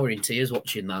 I were in tears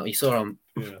watching that. You saw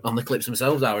on the clips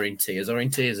themselves, I were in tears. I were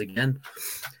in tears again.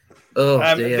 Oh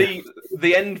dear.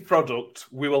 The end product,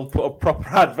 we will put a proper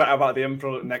advert about the end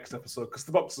product next episode because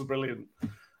the box is brilliant.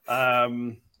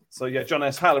 So yeah, John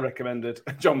S. highly recommended.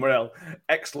 John Morell,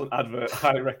 excellent advert,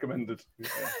 highly recommended. Yeah,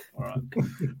 all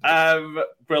right.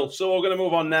 Brill. So we're going to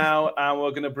move on now, and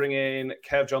we're going to bring in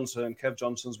Kev Johnson. Kev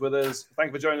Johnson's with us. Thank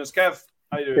you for joining us, Kev.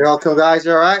 How you doing? You're welcome, guys.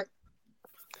 You all right?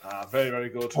 Very, very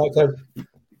good. Okay.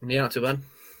 Yeah, not too bad.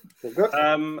 Good.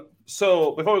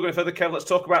 So before we go any further, Kev, let's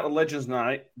talk about the Legends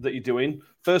Night that you're doing.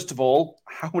 First of all,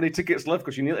 how many tickets left?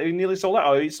 Because you nearly sold out.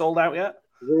 Are you sold out yet?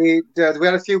 We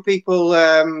had a few people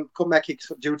couldn't make it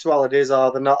due to holidays,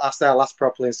 or they're not asked their last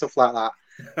properly and stuff like that.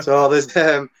 So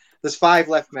there's 5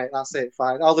 left, mate. That's it.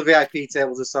 5. All the VIP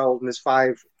tables are sold, and there's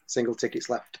 5 single tickets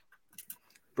left.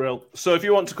 Brilliant. So if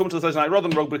you want to come to the Thursday Night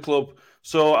Rotherham Rugby Club,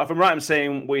 so if I'm right in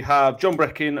saying we have John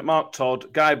Breckin, Mark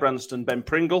Todd, Guy Branston, Ben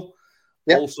Pringle,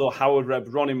 also Howard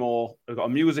Rebb, Ronnie Moore. We've got a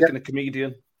music and a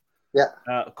comedian. Yeah.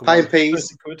 Pine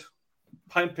Peas.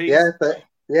 Pine Peas.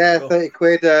 Yeah, 30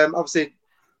 quid. Obviously,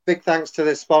 big thanks to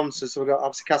the sponsors. So we've got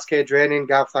obviously Cascade Training.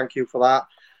 Gav, thank you for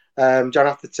that. John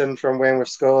Atherton from Weymouth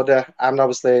Skoda, and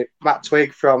obviously Matt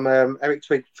Twig from Eric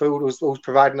Twig Food, who's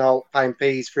providing all Pine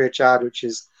Peas free of charge, which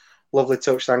is lovely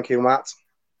touch. Thank you, Matt.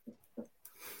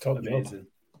 Amazing.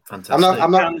 Fantastic.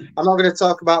 I'm not going to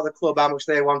talk about the club, how much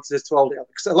they wanted us to hold it up,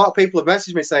 because a lot of people have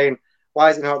messaged me saying, "Why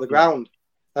is it not at the ground?"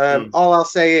 All I'll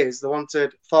say is they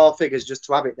wanted 4 figures just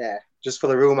to have it there, just for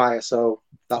the room hire. So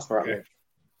that's where I'm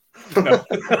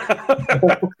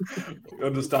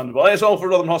Understandable. It's all for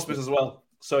Rotherham Hospice as well.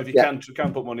 So if you can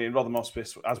put money in Rotherham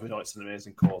Hospice, as we know, it's an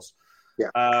amazing cause.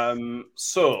 Yeah.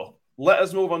 So let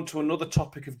us move on to another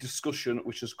topic of discussion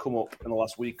which has come up in the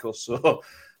last week or so.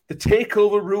 The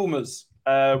takeover rumours,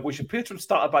 which appear to have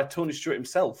started by Tony Stewart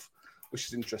himself, which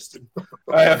is interesting.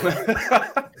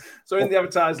 So in the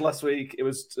advertised last week, it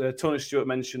was Tony Stewart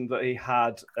mentioned that he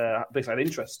had basically had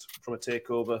interest from a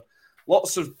takeover.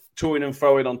 Lots of toing and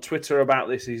throwing on Twitter about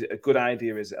this. Is it a good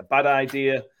idea? Is it a bad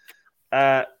idea?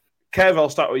 Kev, I'll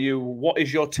start with you. What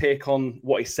is your take on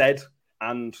what he said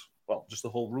and, well, just the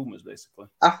whole rumours, basically?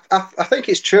 I think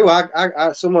it's true.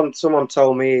 Someone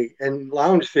told me in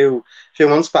lounge a few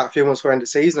months back, a few months before end of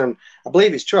season, and I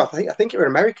believe it's true. I think it was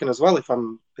American as well, if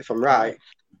I'm right.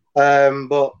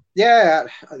 But yeah,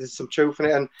 there's some truth in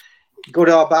it. And good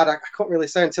or bad, I can't really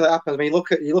say until it happens. I mean,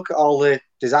 you look at all the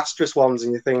disastrous ones,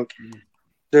 and you think,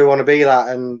 do I want to be that?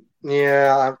 And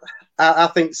yeah, I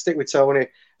think stick with Tony.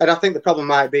 And I think the problem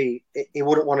might be he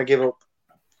wouldn't want to give up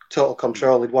total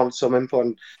control. He'd want some input.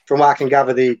 And from what I can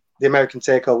gather, the American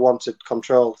takeover wanted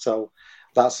control. So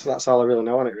that's all I really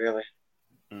know on it, really.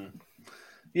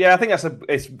 Yeah, I think that's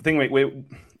it's the thing.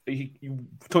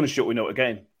 Tony Stewart, we know it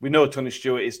again. We know Tony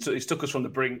Stewart. He's took us from the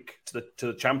brink to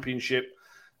the championship,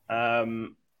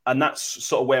 and that's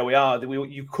sort of where we are.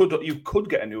 You could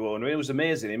get a new owner. It was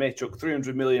amazing. He may took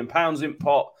 £300 million in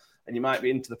pot, and you might be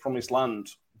into the promised land.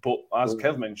 But as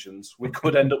Kev mentions, we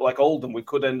could end up like Oldham. We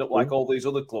could end up like all these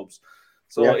other clubs.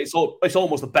 So it's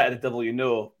almost the better the devil you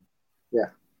know. Yeah.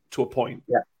 To a point.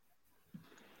 Yeah.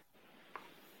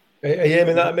 Are you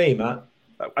aiming that at me, Matt?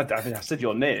 I think I said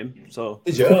your name. So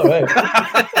did you? Oh, right.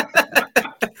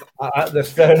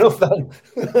 That's fair enough then.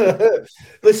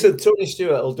 Listen, Tony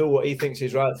Stewart will do what he thinks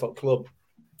is right for the club.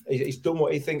 He's done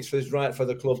what he thinks is right for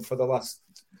the club for the last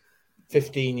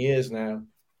 15 years now.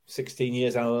 16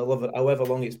 years, however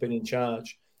long it's been in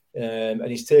charge, and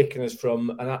he's taken us from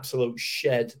an absolute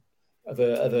shed of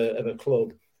a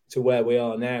club to where we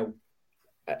are now.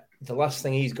 The last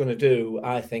thing he's going to do,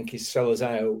 I think, is sell us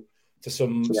out to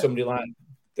somebody like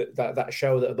that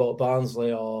show that bought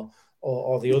Barnsley or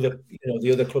the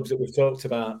other clubs that we've talked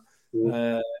about.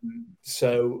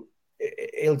 So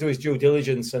he'll do his due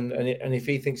diligence, and if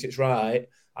he thinks it's right,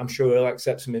 I'm sure he'll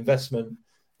accept some investment.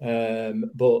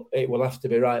 But it will have to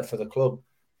be right for the club.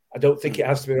 I don't think it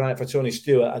has to be right for Tony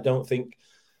Stewart. I don't think,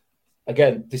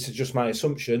 again, this is just my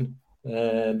assumption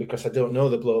because I don't know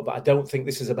the bloke, but I don't think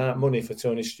this is about money for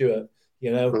Tony Stewart.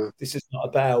 This is not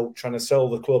about trying to sell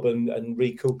the club and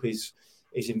recoup his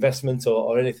investment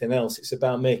or anything else. It's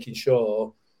about making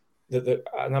sure that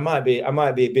and I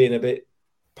might be being a bit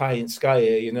pie in sky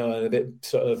here, and a bit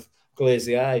sort of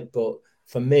glazy-eyed, but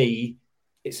for me,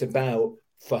 it's about,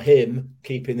 for him,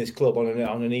 keeping this club on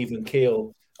an even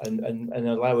keel and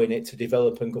allowing it to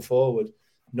develop and go forward,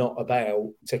 not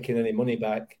about taking any money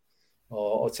back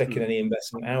or taking any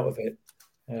investment out of it.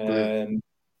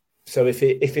 So if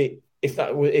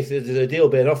there's a deal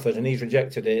being offered and he's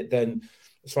rejected it, then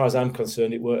as far as I'm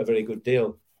concerned, it weren't a very good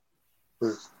deal.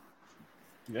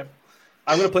 Yeah.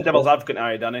 I'm going to play devil's advocate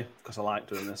now, Danny, because I like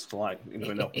doing this. I like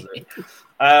doing the opposite.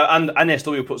 And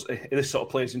NSW puts this sort of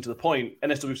plays into the point.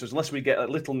 NSW says, unless we get a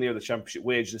little near the championship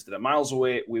wage instead of miles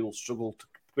away, we will struggle to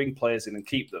bring players in and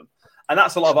keep them. And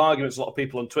that's a lot of arguments. A lot of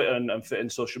people on Twitter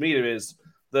and social media is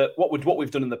that what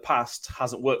we've done in the past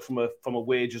hasn't worked from a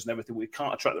wages and everything. We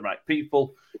can't attract the right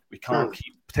people. We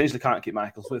potentially can't keep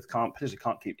Michael Smith. Potentially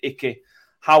can't keep Icky.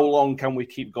 How long can we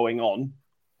keep going on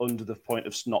under the point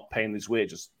of not paying these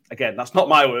wages? Again, that's not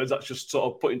my words. That's just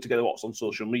sort of putting together what's on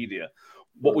social media.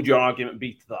 What would your argument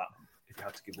be to that if you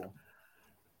had to give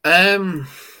one?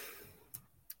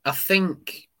 I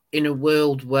think in a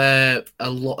world where a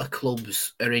lot of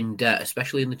clubs are in debt,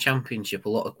 especially in the Championship, a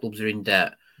lot of clubs are in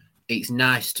debt, it's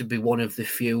nice to be one of the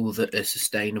few that are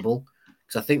sustainable.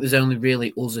 Because I think there's only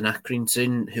really us and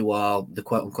Accrington who are the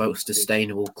quote-unquote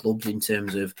sustainable clubs in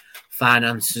terms of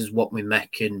finances, what we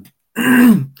make and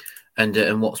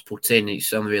what's put in.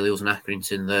 It's only really us and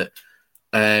Accrington that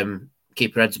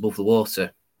keep our heads above the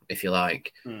water, if you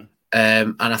like.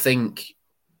 And I think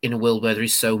in a world where there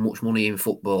is so much money in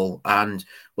football, and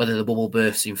whether the bubble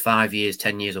bursts in 5 years,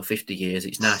 10 years or 50 years,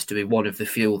 it's nice to be one of the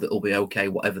few that will be okay,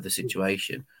 whatever the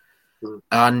situation.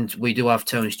 And we do have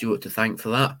Tony Stewart to thank for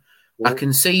that. I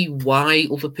can see why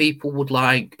other people would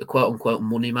like a quote-unquote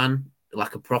money man,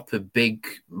 like a proper big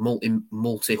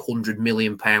multi-100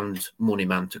 million pound money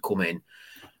man to come in,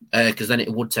 because then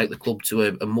it would take the club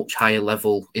to a much higher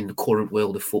level in the current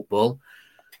world of football.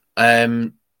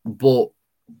 But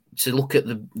to look at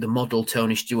the model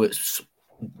Tony Stewart's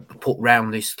put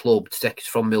round this club to take us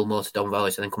from Millmoor to Don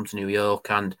Valley to then come to New York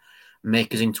and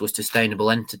make us into a sustainable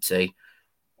entity,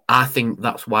 I think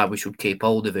that's why we should keep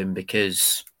hold of him,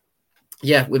 because,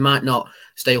 yeah, we might not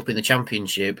stay up in the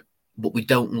Championship, but we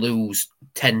don't lose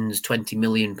 20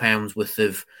 million pounds worth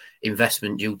of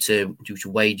investment due to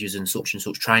wages and such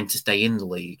trying to stay in the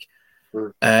league.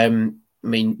 I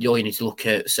mean, you only need to look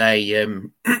at, say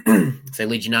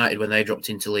Leeds United when they dropped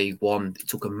into League One. It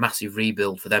took a massive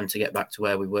rebuild for them to get back to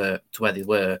where they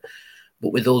were.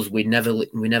 But with us, we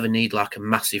never need like a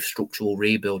massive structural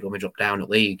rebuild when we drop down at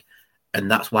league, and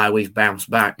that's why we've bounced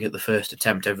back at the first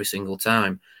attempt every single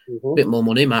time. A bit more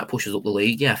money might push us up the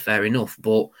league, yeah, fair enough.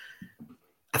 But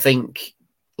I think,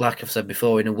 like I've said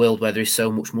before, in a world where there is so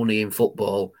much money in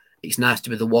football, it's nice to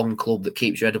be the one club that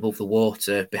keeps your head above the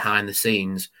water behind the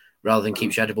scenes, rather than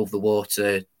keeps your head above the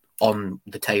water on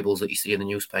the tables that you see in the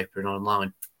newspaper and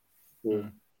online.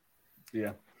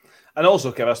 Yeah. And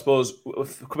also, Kev, I suppose,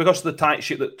 because of the tight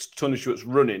ship that Tony Stewart's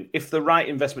running, if the right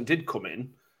investment did come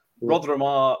in, Rotherham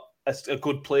are a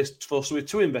good place for Stewie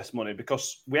to invest money,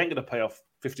 because we ain't going to pay off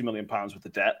 £50 million worth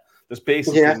of debt. There's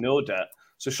basically no debt.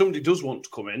 So if somebody does want to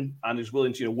come in and is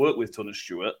willing to work with Tony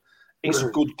Stewart, it's a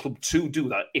good club to do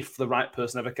that if the right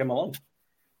person ever came along.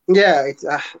 Yeah,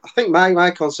 I think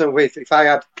my concern with if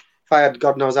I had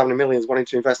God knows how many millions wanting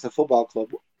to invest in a football club,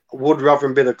 would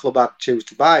Rotherham be the club I'd choose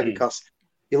to buy, because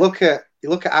you look at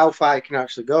how far it can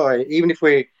actually go. Even if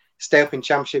we stay up in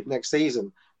Championship next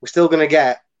season, we're still going to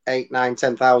get 8, 9,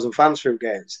 10,000 fans through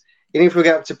games. Even if we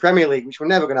get up to Premier League, which will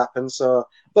never going to happen. So,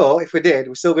 but if we did,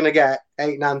 we're still going to get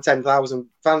 8, 9, 10,000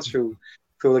 fans through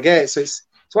the gates. So it's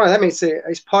one of them.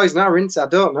 It's poison arrow, isn't it? I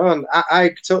don't know, and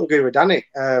I totally agree with Danny.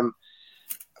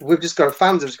 We've just got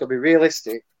fans have just got to be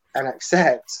realistic and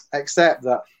accept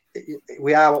that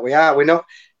we are what we are. We're not.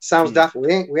 Sounds daft.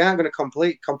 We aren't going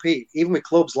to compete even with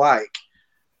clubs like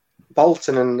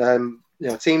Bolton and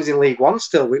teams in League One.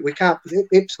 Still, we can't.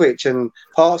 Ipswich and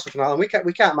Portsmouth and all, and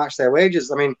we can't match their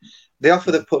wages. I mean, the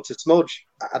offer they've put to Smudge,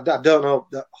 I don't know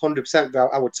 100%, but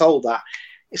I was told that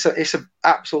it's a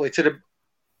absolutely to the.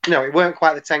 It weren't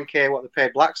quite the 10K what they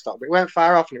paid Blackstock, but it weren't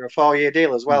far off, and it was a 4-year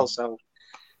deal as well. So,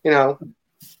 but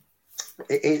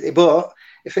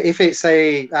if it's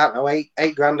I don't know,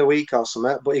 eight grand a week or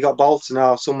something, but you got Bolton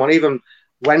or someone, even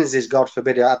Wednesday's, God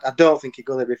forbid, I don't think he'd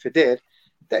go there. If he did,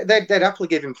 they'd happily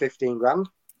give him 15 grand.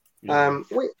 Yeah.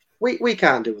 We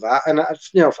can't do that, and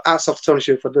hats off to Tony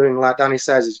Stewart for doing like Danny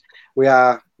says. We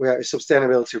are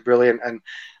sustainability is brilliant, and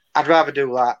I'd rather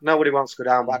do that. Nobody wants to go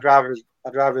down, but I'd rather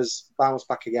us bounce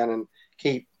back again and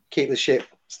keep the ship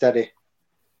steady.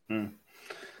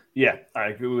 Yeah, I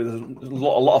agree with a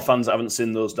lot of fans that haven't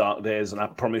seen those dark days, and I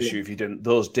promise you, if you didn't,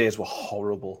 those days were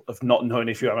horrible of not knowing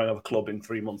if you're having a club in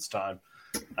 3 months' time.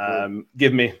 I'll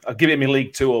give it me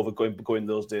League Two over going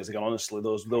those days again. Honestly,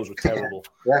 those were terrible.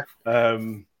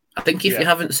 I think if you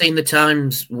haven't seen the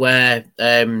times where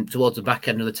towards the back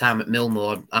end of the time at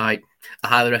Millmoor, I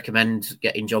highly recommend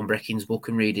getting John Breckin's book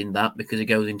and reading that, because it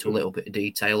goes into a little bit of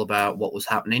detail about what was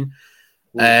happening.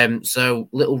 So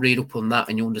little read up on that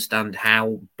and you understand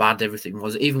how bad everything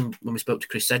was. Even when we spoke to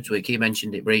Chris Sedgwick, he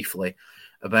mentioned it briefly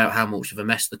about how much of a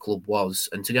mess the club was,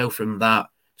 and to go from that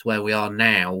to where we are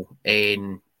now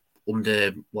in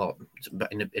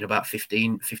about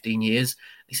 15 years,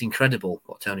 it's incredible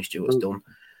what Tony Stewart's done.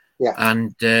 Yeah,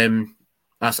 and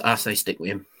I say stick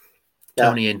with him.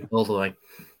 Tony in all the way.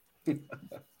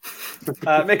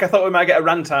 Mick, I thought we might get a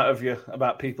rant out of you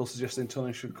about people suggesting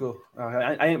Tony should go.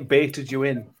 I ain't baited you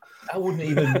in. I wouldn't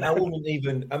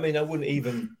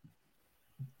even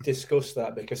discuss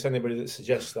that, because anybody that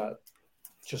suggests that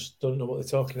just don't know what they're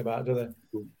talking about, do they?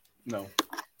 No.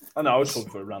 I know, I was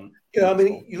hoping for a rant.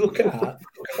 You look at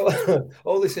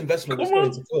all this investment that's going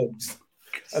into clubs,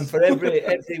 and for every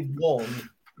one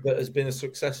that has been a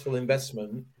successful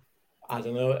investment, I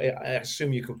don't know, I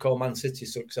assume you could call Man City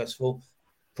successful.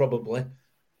 Probably,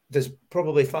 there's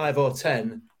probably 5 or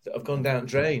 10 that have gone down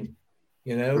drain,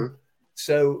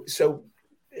 So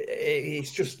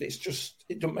it's just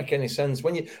it doesn't make any sense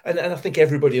when you and I think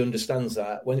everybody understands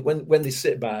that when they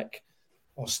sit back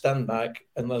or stand back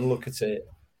and then look at it,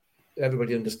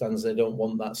 everybody understands they don't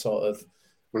want that sort of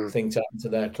thing to happen to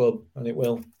their club, and it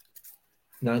will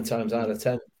 9 times out of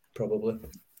 10 probably.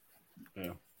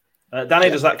 Yeah. Danny,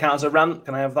 does that count as a rant?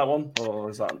 Can I have that one, or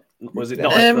was it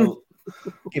not?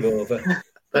 Give over.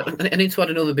 I need to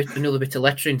add another bit of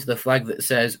lettering to the flag that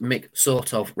says Mick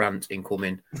sort of rant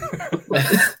incoming.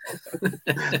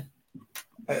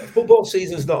 Football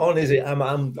season's not on, is it?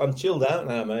 I'm chilled out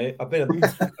now, mate. I've been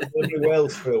in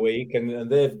Wales for a week, and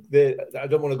they I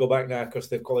don't want to go back now because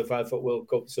they've qualified for World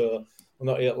Cup, so I'm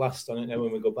not yet last on it now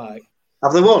when we go back.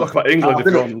 Have they won? Talk about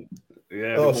England.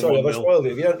 Yeah. Sorry, have I spoiled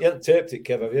it? You haven't taped it,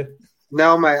 Kev, have you?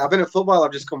 No, mate. I've been at football.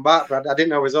 I've just come back, but I didn't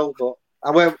know his result, but.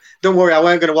 Don't worry, I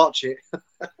weren't going to watch it.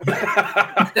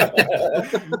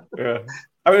 Yeah.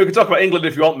 I mean, we can talk about England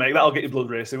if you want, mate. That'll get your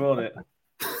blood racing, won't it?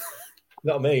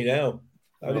 Not me, no.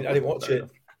 I didn't watch it.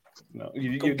 No,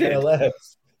 you did.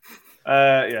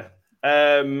 Yeah.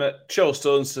 Charles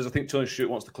Stone says, I think Tony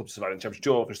Stewart wants the club to survive in the Championship.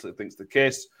 Joe obviously thinks the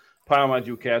case. Paramount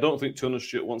UK, I don't think Tony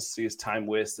Stewart wants to see his time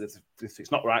wasted. If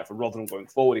it's not right for Rotherham going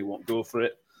forward, he won't go for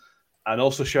it. And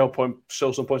also,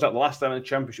 Shelson points out the last time in the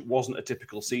Championship wasn't a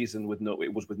typical season with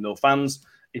no fans.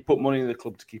 He put money in the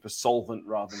club to keep us solvent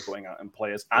rather than going out and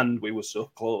players, and we were so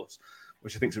close,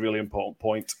 which I think is a really important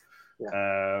point.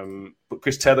 Yeah. But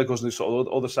Chris Taylor goes on the sort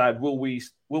of other side. Will we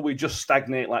just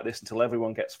stagnate like this until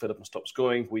everyone gets fed up and stops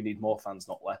going? We need more fans,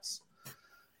 not less.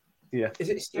 Yeah. Is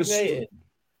it stagnating?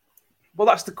 Well,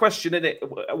 that's the question, isn't it?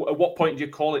 At what point do you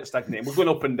call it stagnating? We're going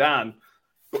up and down,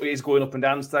 but it is going up and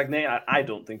down stagnating. I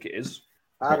don't think it is.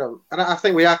 I don't. And I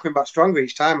think we are coming back stronger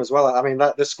each time as well. I mean,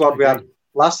 the squad we had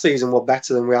last season were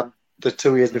better than we had the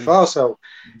 2 years before. So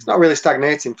it's not really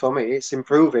stagnating for me. It's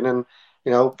improving and,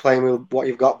 playing with what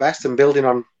you've got best and building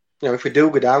on, if we do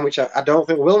go down, which I don't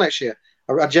think we will next year.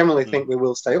 I generally think we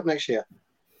will stay up next year.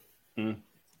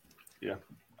 Yeah,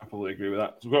 I probably agree with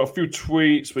that. So we've got a few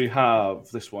tweets. We have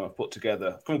this one I've put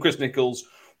together from Chris Nichols.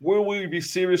 Will we be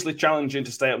seriously challenging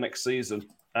to stay up next season?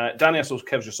 Danny, I suppose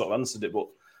Kev's just sort of answered it, but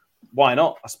why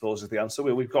not, I suppose, is the answer.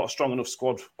 We've got a strong enough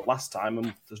squad last time,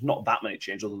 and there's not that many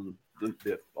changes other than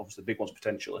the obviously big ones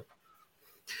potentially.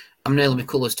 I'm nailing my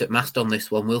colours to mast on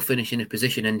this one. We'll finish in a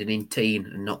position ending in teen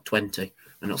and not 20,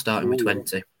 and not starting with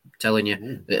 20. I'm telling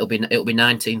you, it'll be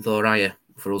 19th or higher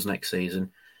for us next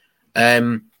season.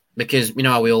 Because you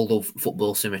know how we all love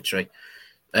football symmetry.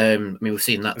 We've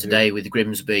seen that today with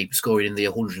Grimsby scoring in the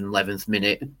 111th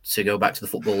minute to go back to the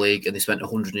Football League, and they spent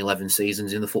 111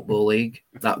 seasons in the Football League.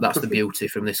 That's the beauty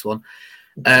from this one.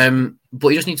 But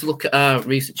you just need to look at our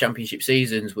recent Championship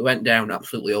seasons. We went down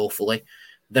absolutely awfully.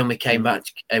 Then we came back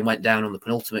and went down on the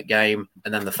penultimate game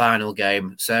and then the final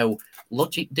game. So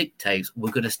logic dictates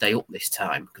we're going to stay up this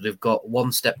time because we've got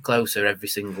one step closer every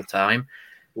single time.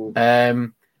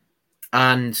 And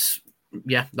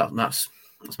yeah, that's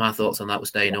my thoughts on that. We're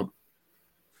staying up.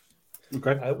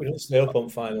 Okay. I hope we don't stay up on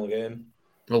final game.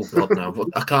 Oh, God, no.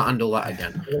 I can't handle that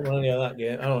again. I don't want any of that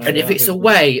game. And if it's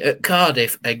away at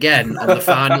Cardiff again on the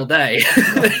final day.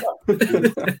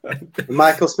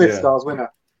 Michael Smith scores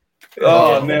winner.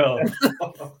 Oh, no.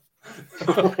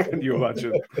 Can you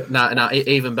imagine? No,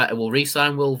 even better. We'll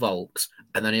re-sign Will Volks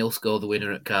and then he'll score the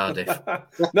winner at Cardiff.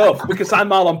 No, we can sign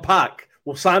Marlon Pack.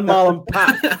 We'll sign Marlon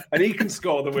Pack and he can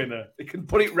score the winner. He can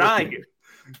put it right.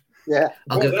 Yeah.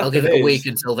 I'll give it a week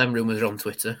until them rumours are on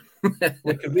Twitter.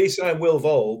 We can re-sign Will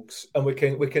Volks and we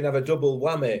can have a double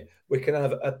whammy. We can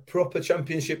have a proper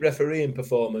Championship refereeing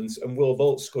performance and Will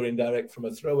Volks scoring direct from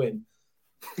a throw-in.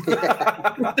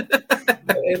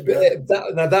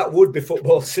 That would be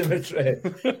football symmetry.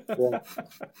 Yeah.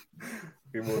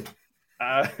 It would.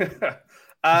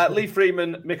 Lee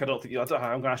Freeman, Mick, I'm going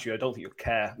to ask you, I don't think you'll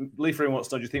care. Lee Freeman wants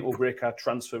to know, do you think we'll break our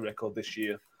transfer record this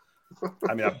year?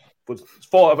 I mean, a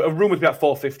rumour to be at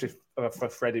 450 for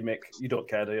Freddie, Mick. You don't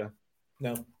care, do you?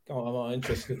 No, I'm not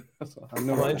interested. I'm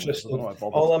not interested.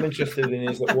 All I'm interested in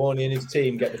is that Warney and his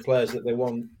team get the players that they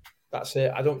want. That's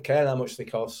it. I don't care how much they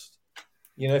cost.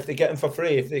 You know, if they get them for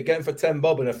free, if they get them for 10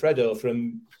 bob and a Fredo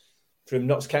from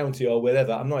Notts County or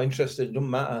wherever, I'm not interested. It doesn't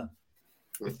matter.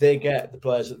 If they get the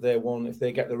players that they want, if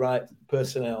they get the right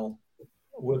personnel,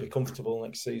 we'll be comfortable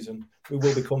next season. We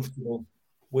will be comfortable.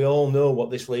 We all know what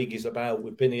this league is about.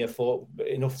 We've been here for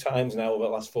enough times now over the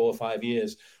last 4 or 5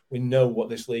 years. We know what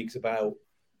this league's about.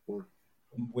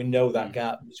 We know that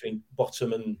gap between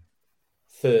bottom and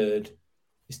third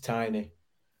is tiny.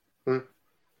 It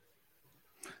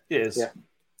is.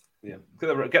 Yeah.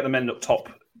 Get the men up top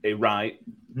right,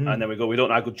 and then we go. We don't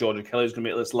know how good Jordan Kelly's going to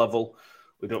be at this level.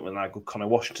 We don't really know how good Connor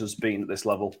Washington's been at this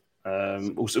level.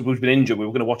 We've been injured. We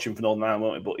were going to watch him for Northern Ireland,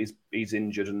 weren't we? But he's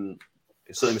injured and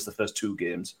he certainly missed the first 2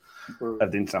 games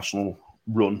of the international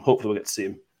run. Hopefully we'll get to see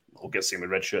him. We'll get to see him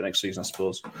with red shirt next season, I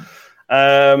suppose.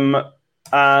 And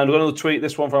we've got another tweet,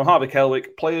 this one from Harvey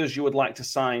Kelwick. Players you would like to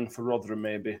sign for Rotherham,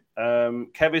 maybe.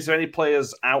 Kev, is there any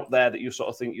players out there that you sort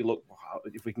of think you look,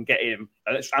 if we can get him,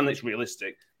 and it's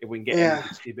realistic, if we can get him,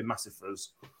 it'd be massive for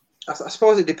us? I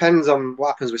suppose it depends on what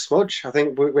happens with Smudge. I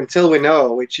think until we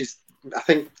know, which is, I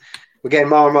think we're getting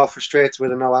more and more frustrated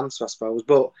with a no answer, I suppose.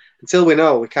 But until we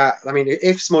know, we can't. I mean,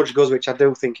 if Smudge goes, which I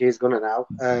do think he's going to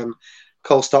now,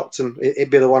 Cole Stockton,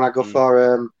 it'd be the one I go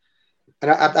for.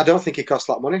 And I don't think he costs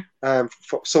a lot of money.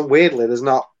 For some weirdly, there's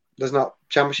not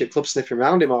Championship clubs sniffing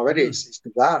around him already. It's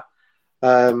bizarre.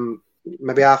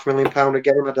 Maybe £500,000 a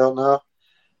game. I don't know.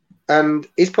 And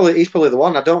he's probably the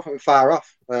one. I don't think we're far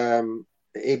off.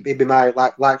 He'd be my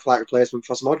like replacement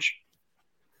for Smudge.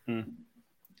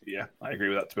 Yeah, I agree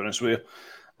with that. To be honest with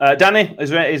you, Danny,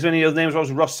 is there any other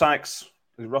names? Ross Sykes.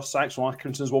 Ross Sykes from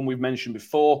Accrington's one we've mentioned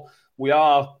before. We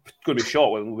are going to be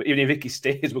short. Even if Icky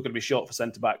stays, we're going to be short for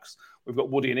centre backs. We've got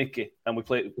Woody and Icky, and we're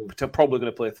probably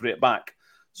going to play 3 at back.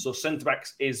 So centre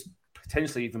backs is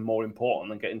potentially even more important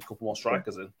than getting a couple more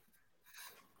strikers in.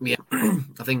 Yeah,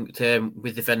 I think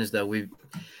with defenders though,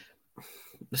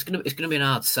 it's going to be an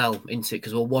hard sell, isn't it?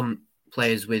 Because we'll want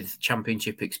players with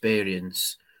Championship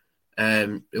experience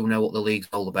who know what the league's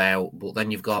all about. But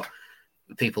then you've got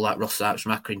people like Ross Sykes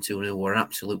from Accrington who were an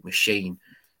absolute machine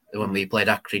when we played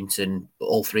Accrington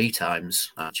all 3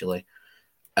 times, actually.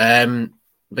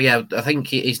 But yeah, I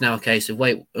think it is now a case of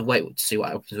wait to see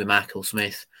what happens with Michael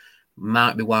Smith.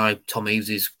 Might be why Tom Eaves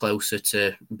is closer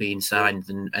to being signed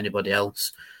than anybody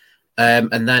else.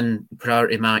 And then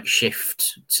priority might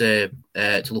shift to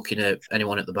looking at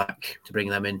anyone at the back to bring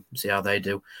them in, see how they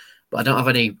do. But I don't have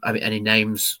any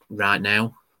names right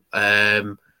now.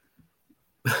 But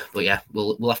yeah,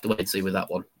 we'll have to wait and see with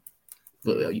that one.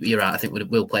 But you're right. I think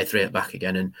we'll play 3 at back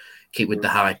again and keep with the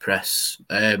high press.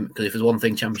 Because if there's one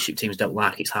thing Championship teams don't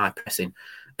like, it's high pressing.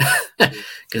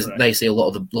 Because they see a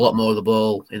lot more of the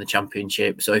ball in the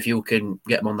Championship. So if you can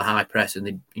get them on the high press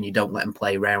and you don't let them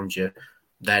play around you,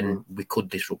 then we could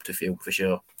disrupt a few for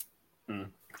sure.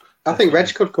 I think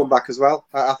Reg could come back as well.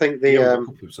 I think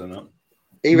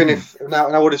even if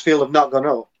now Huddersfield have not gone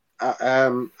up,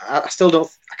 I still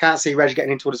can't see Reg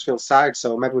getting into Huddersfield's side.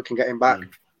 So maybe we can get him back.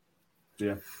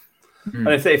 Yeah. And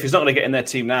if he's not going to get in their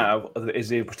team now, is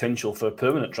there potential for a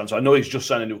permanent transfer? I know he's just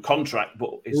signed a new contract, but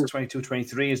he's 22,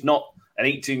 23. He's not an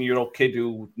 18-year-old kid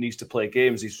who needs to play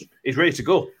games. He's ready to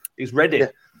go. He's ready. Yeah.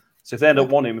 So if they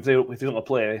don't want him, if they don't want to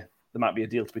play, there might be a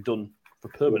deal to be done for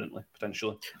permanently,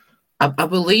 potentially. I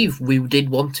believe we did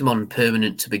want him on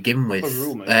permanent to begin with.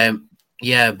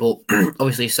 Yeah, but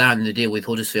obviously signing the deal with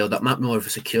Huddersfield, that might be more of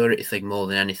a security thing more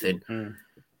than anything.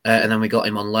 And then we got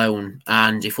him on loan.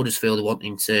 And if Huddersfield are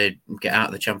wanting to get out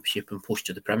of the Championship and push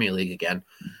to the Premier League again,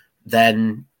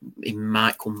 then he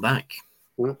might come back.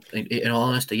 In all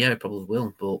honesty, yeah, he probably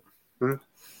will. But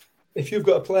if you've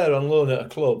got a player on loan at a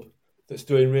club that's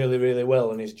doing really, really well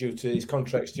and his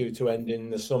contract's due to end in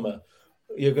the summer,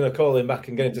 you're going to call him back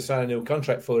and get him to sign a new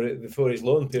contract for it before his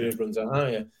loan period runs out,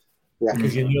 aren't you? Yeah.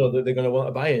 Because you know that they're going to want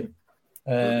to buy him.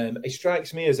 It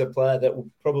strikes me as a player that will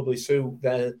probably suit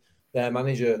their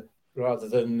manager rather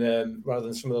than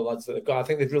some of the lads that they've got. I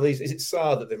think they've released. Is it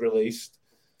Sarr that they've released?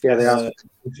 Yeah, they are.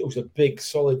 He's a big,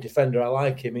 solid defender. I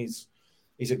like him. He's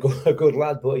a good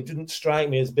lad, but he didn't strike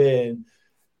me as being.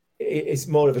 It's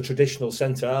more of a traditional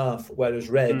centre half, whereas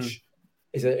Reg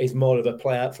is more of a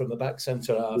play out from the back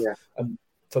centre half. Yeah. And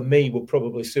for me, will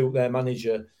probably suit their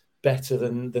manager better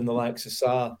than the likes of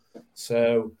Sarr.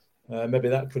 So. Maybe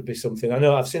that could be something. I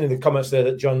know I've seen in the comments there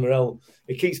that John Morell,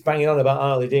 he keeps banging on about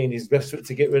Harley Dean. He's desperate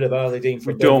to get rid of Harley Dean.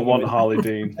 We don't want Harley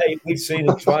Dean. Hey, we've seen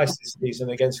him twice this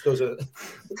season against us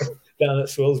down at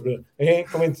Swillsborough. He ain't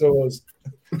coming to us.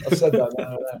 I've said that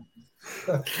now.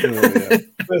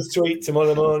 First tweet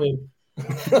tomorrow morning.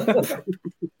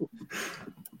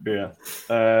 Yeah.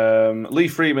 Lee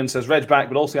Freeman says, Reg back,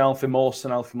 but also Alfie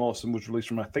Mawson. Alfie Mawson was released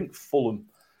from, I think, Fulham,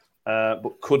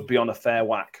 but could be on a fair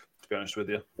whack. Be honest with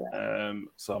you,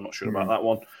 so I'm not sure about that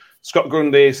one. Scott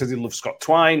Grundy says he loves Scott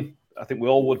Twine. I think we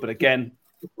all would, but again,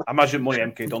 I imagine money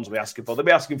MK Dons will be asking for. They'll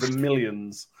be asking for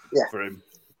millions for him.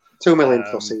 2 million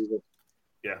plus season.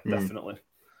 Yeah, definitely.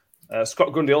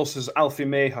 Scott Grundy also says Alfie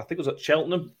May. I think it was at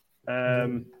Cheltenham,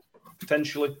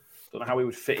 potentially. Don't know how he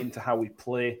would fit into how we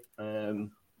play. I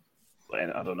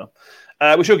don't know.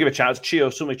 We should give a shout out to Chio.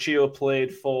 Somebody Chio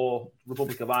played for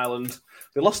Republic of Ireland.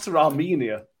 They lost to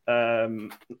Armenia.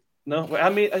 No, wait,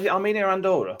 Armenia or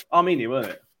Andorra? Armenia,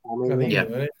 wasn't it?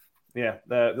 Armenia, yeah.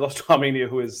 They lost to Armenia,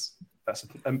 that's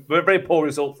a very, very poor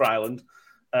result for Ireland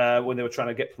when they were trying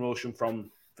to get promotion from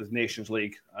the Nations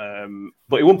League.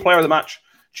 But he won player of the match.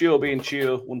 Chio being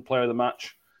Chio, won player of the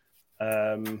match.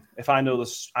 If I know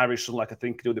this Irish son like I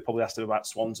think they probably asked him about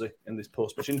Swansea in this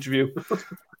post-match interview.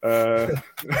 I'm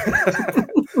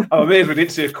amazed we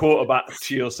didn't see a quote about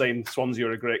Chio saying Swansea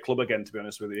are a great club again, to be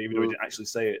honest with you, even though we didn't actually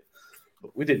say it.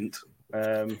 But we didn't.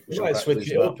 We might switch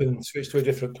it up and switch to a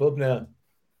different club now.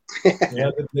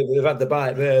 Yeah, they've had the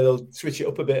bite there. They'll switch it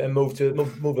up a bit and move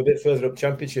a bit further up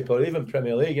Championship or even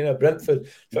Premier League. You know, Brentford.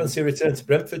 Fancy return to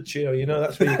Brentford, Chio. You know,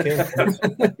 that's where you came from.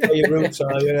 Where your roots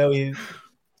are. You know,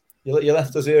 you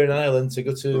left us here in Ireland to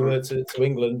go to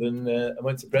England and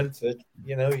went to Brentford.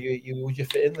 You know, would you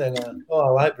fit in there now? Oh, I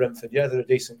like Brentford. Yeah, they're a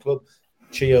decent club.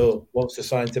 Chio wants to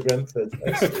sign to Brentford.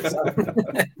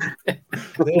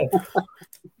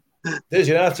 There's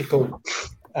your article,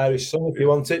 Irish Sun. If you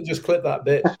want it, just clip that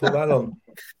bit, put that on.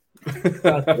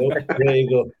 There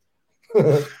you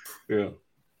go. Yeah.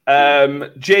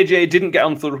 JJ didn't get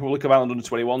on for the Republic of Ireland under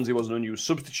 21s. He was an unused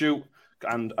substitute.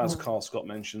 And as Carl Scott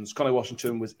mentions, Conor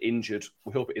Washington was injured.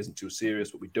 We hope it isn't too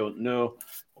serious, but we don't know.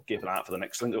 We'll keep an eye out for the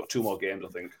next thing. They've got 2 more games, I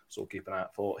think. So we'll keep an eye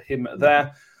out for him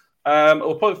there.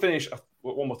 We'll probably finish.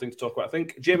 One more thing to talk about. I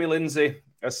think Jamie Lindsay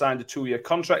has signed a 2-year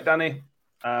contract, Danny.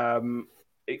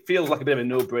 It feels like a bit of a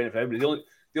no-brainer for everybody.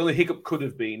 The only hiccup could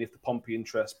have been if the Pompey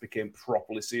interest became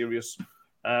properly serious.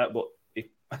 But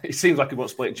it seems like he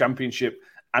wants to play a Championship,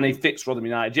 and he fits Rotherham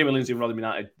United. Jamie Lindsay and Rotherham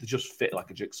United, they just fit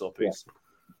like a jigsaw piece.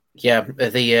 Yeah, I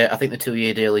think the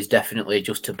 2-year deal is definitely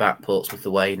just to back Portsmouth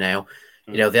away now.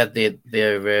 You know, they had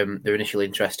their initial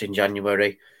interest in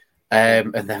January,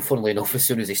 and then, funnily enough, as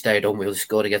soon as he stayed on, we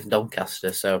scored against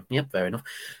Doncaster. So, yeah, fair enough.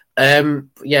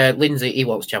 Yeah, Lindsay, he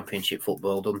wants Championship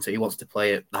football, doesn't he? He wants to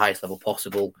play at the highest level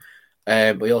possible,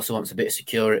 but he also wants a bit of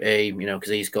security, you know,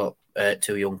 because he's got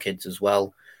 2 young kids as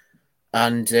well.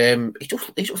 And he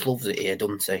just loves it here,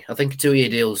 doesn't he? I think a 2-year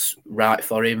deal's right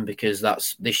for him because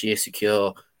that's this year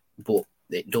secure, but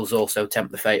it does also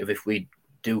tempt the fate of if we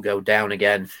do go down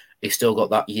again, he's still got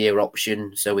that year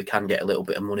option, so we can get a little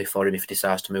bit of money for him if he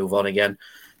decides to move on again.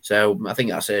 So I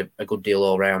think that's a good deal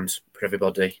all round for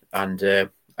everybody. And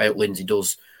I hope Lindsay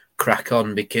does crack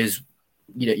on because,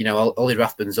 you know, Ollie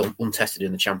Rathbun's untested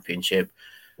in the Championship.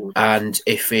 And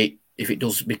if it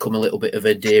does become a little bit of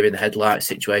a deer in the headlights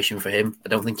situation for him, I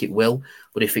don't think it will.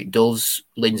 But if it does,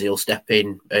 Lindsay will step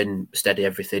in and steady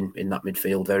everything in that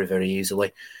midfield very, very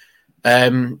easily.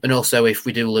 And also, if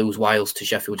we do lose Wiles to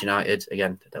Sheffield United,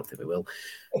 again, I don't think we will.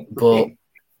 But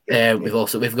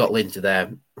we've got Lindsay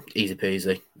there, easy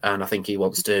peasy. And I think he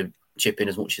wants to chip in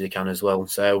as much as he can as well.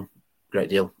 So, great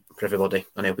deal for everybody.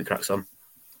 And I hope he cracks on.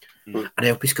 And I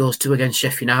hope he scores 2 against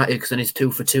Sheffield United because then he's 2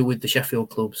 for 2 with the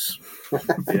Sheffield clubs.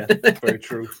 Yeah, very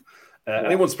true. And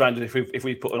it wouldn't surprise me if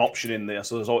we put an option in there.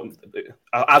 So there's,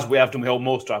 as we have done with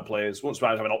most of our players, wouldn't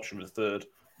surprise me to have an option with a third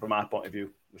from my point of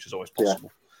view, which is always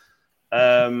possible.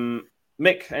 Yeah.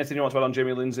 Mick, anything you want to add on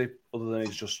Jamie Lindsay other than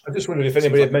he's just? I just wondered if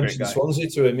anybody had mentioned Swansea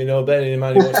to him. You know, bearing in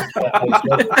mind he wants to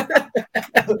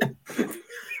play.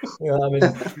 You know, I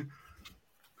mean.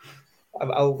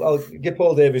 I'll give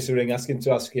Paul Davis a ring, ask him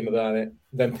about it.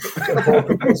 Then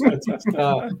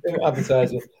start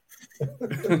advertising.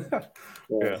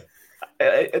 Yeah.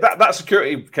 That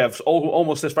security, Kev,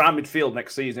 almost as for our midfield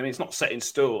next season. I mean, it's not set in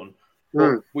stone.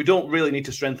 But we don't really need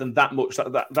to strengthen that much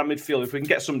that midfield. If we can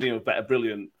get somebody who's better,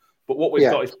 brilliant. But what we've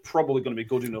got is probably going to be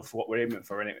good enough for what we're aiming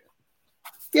for anyway.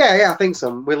 Yeah, I think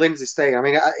so. With Lindsay staying, I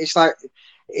mean, it's like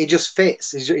he just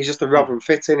fits. He's just the Robin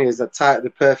fit in. He's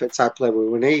the perfect type of player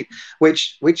we need.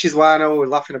 Which is why I know we're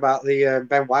laughing about the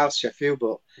Ben Wiles Sheffield,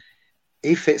 but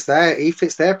he fits there. He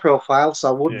fits their profile. So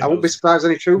I wouldn't be surprised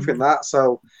any truth in that.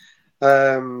 So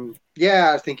I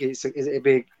think it's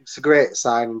a great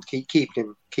sign and keeping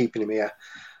him here.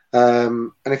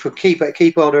 And if we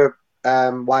keep order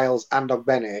Wiles and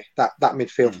Ogbene, that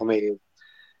midfield for me.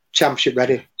 Championship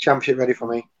ready for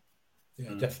me.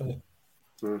 Yeah, definitely.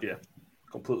 Yeah,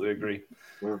 completely agree.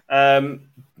 But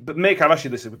Mick, I've asked you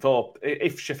this before.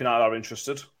 If Sheffield United are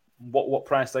interested, what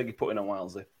price tag are you putting on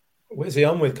Wilesley? Where's he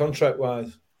on with contract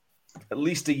wise? At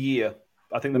least a year.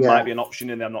 I think there might be an option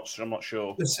in there. I'm not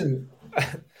sure. Listen,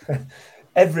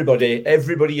 everybody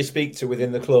you speak to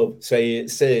within the club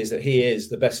says that he is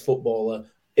the best footballer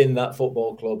in that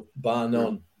football club, bar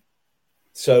none.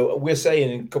 So we're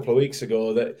saying a couple of weeks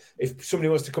ago that if somebody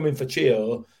wants to come in for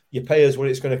Chio, you pay us what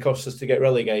it's going to cost us to get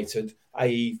relegated,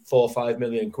 i.e. 4 or 5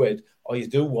 million quid, or you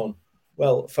do one.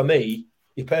 Well, for me,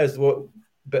 he pays the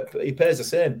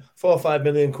same, 4 or 5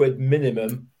 million quid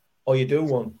minimum, or you do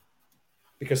one,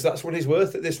 because that's what he's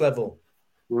worth at this level.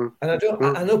 And I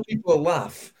know people will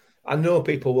laugh.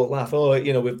 Oh,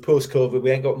 you know, with post-COVID,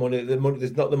 we ain't got money.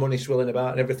 There's not the money swirling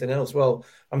about and everything else. Well,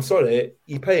 I'm sorry,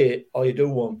 you pay it or you do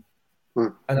one.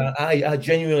 And I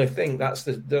genuinely think that's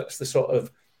the sort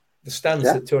of the stance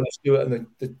that Tony Stewart and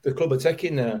the club are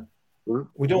taking now.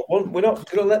 We're not going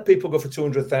to let people go for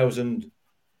 200,000.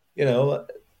 You know,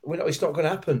 it's not going to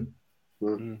happen.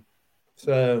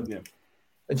 So,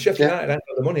 and Sheffield United haven't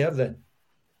got the money, have they?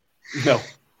 No.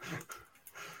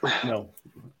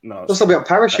 There's a bit of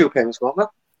parachute payments, weren't there?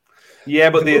 Yeah,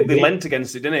 but they lent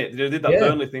against it, didn't it? They did that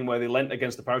Burnley thing where they lent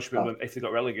against the parachute payment if they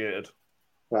got relegated.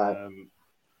 Right.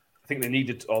 I think they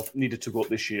needed to go up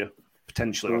this year,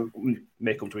 potentially.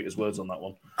 May come to eat his words on that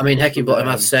one. I mean, Heckingbottom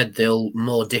has said they'll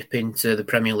more dip into the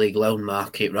Premier League loan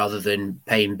market rather than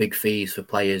paying big fees for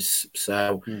players.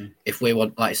 So if we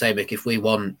want, like I say, Mick, if we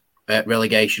want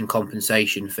relegation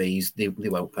compensation fees, they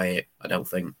won't pay it, I don't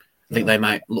think. I think they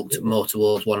might look more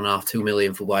towards 1.5, 2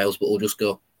 million for Wiles, but we'll just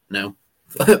go, no,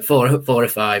 4 or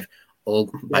 5, or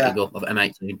back you go of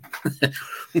M18.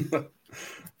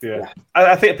 Yeah,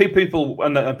 I think people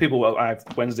and people, I have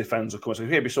Wednesday fans who come and say,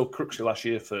 "Hey, it'd be so crooksy last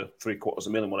year for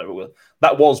 $750,000, whatever it was."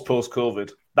 That was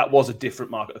post-COVID. That was a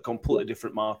different market, a completely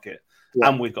different market,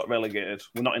 and we got relegated.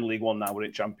 We're not in League One now; we're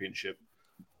in Championship.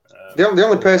 The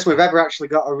only person we've ever actually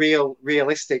got a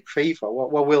realistic fee for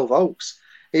was Will Vokes.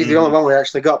 He's the only one we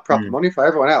actually got proper money for.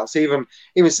 Everyone else, even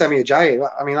Semi Ajayi,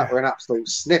 I mean, that were an absolute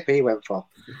snip he went for.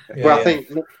 But I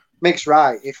think Mick's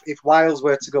right. If Wiles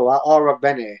were to go out, or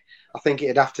Ogbene, I think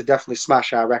it'd have to definitely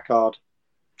smash our record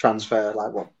transfer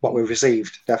like what we've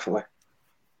received, definitely.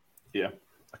 Yeah,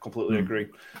 I completely agree.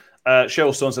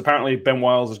 Cheryl Stones, apparently Ben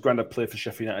Wiles' granddad played for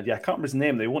Sheffield United. Yeah, I can't remember his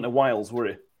name. They weren't a Wiles, were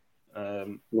he?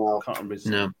 No. I can't remember his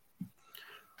name.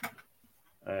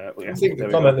 I think the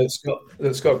comment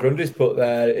that Scott Grundy's put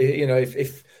there, you know,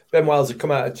 if Ben Wiles had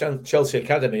come out of Chelsea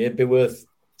Academy, it'd be worth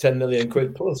 10 million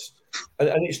quid plus.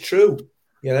 And it's true,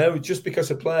 you know, just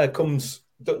because a player comes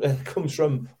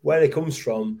from where he comes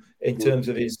from in terms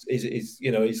of his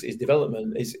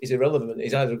development is irrelevant.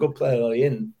 He's either a good player or he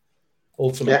isn't,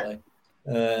 ultimately.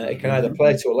 He can either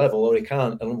play to a level or he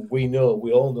can't. And we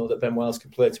all know that Ben Wiles can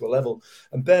play to a level.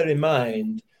 And bear in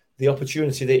mind, the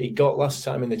opportunity that he got last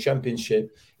time in the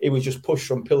Championship, he was just pushed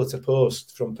from pillar to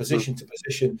post, from position to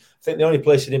position. I think the only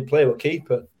place he didn't play was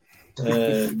keeper.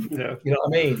 You know what I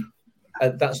mean?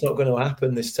 And that's not going to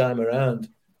happen this time around.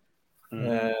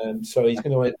 So he's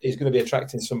going to be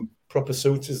attracting some proper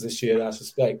suitors this year, I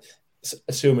suspect,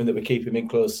 assuming that we keep him in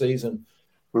close season.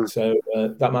 So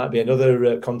that might be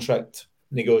another contract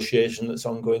negotiation that's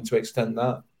ongoing to extend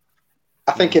that.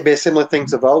 I think it'd be a similar thing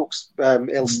to Vokes.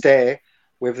 He'll stay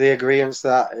with the agreements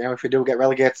that, you know, if we do get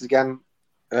relegated again,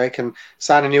 he can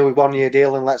sign a new 1-year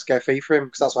deal and let's get a fee for him,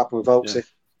 because that's what happened with Vokes.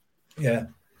 Yeah.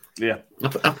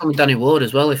 Happened with Danny Ward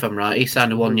as well, if I'm right. He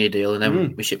signed a 1-year deal and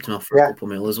then we shipped him off for a couple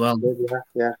mil as well.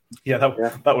 Yeah, that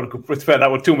would have fair.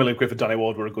 That would 2 million quid for Danny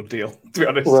Ward were a good deal, to be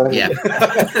honest. Well,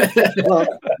 well,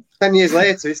 10 years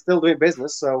later, he's still doing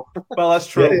business. So, well, that's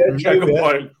true. Good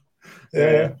point.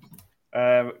 Yeah.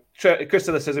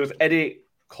 Christopher says it was Eddie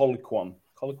Colquhoun.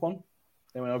 Colquhoun?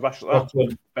 Anyone know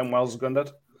that? Ben Wiles'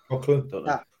 granddad? Colquhoun. Don't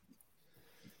know.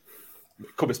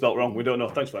 Could be spelt wrong. We don't know.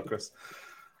 Thanks for that, Chris.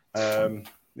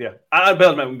 I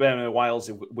Ben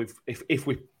Wiles, if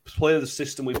we play the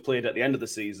system we've played at the end of the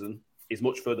season, is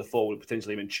much further forward,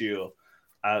 potentially mature.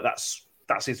 That's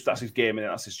his game and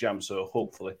that's his jam. So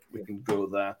hopefully we can go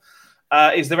there.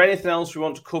 Is there anything else we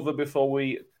want to cover before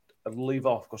we leave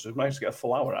off? Because we've managed to get a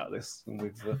full hour out of this, and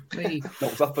we've not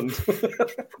what's happened.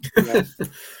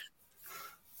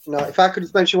 No, if I could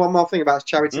just mention one more thing about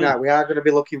charity night, we are going to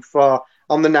be looking for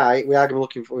on the night. We're going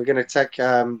to take.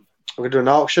 We're going to do an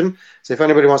auction. So if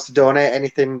anybody wants to donate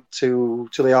anything to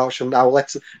the auction, no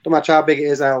matter how big it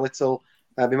is, how little,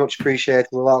 be much appreciated.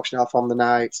 We'll auction it off on the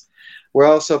night. We're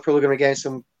also probably going to get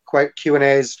some quite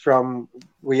Q&As from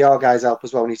with your guys' help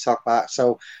as well when you talk about it,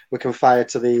 so we can fire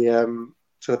to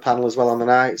the panel as well on the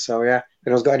night. So yeah, if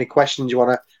anyone's got any questions you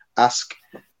want to ask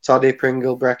Toddy,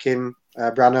 Pringle, Breckin,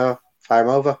 Brano, fire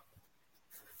them over.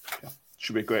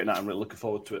 Should be a great night. I'm really looking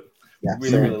forward to it. Yeah,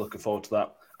 really looking forward to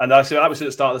that. And I said at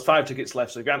the start, there's 5 tickets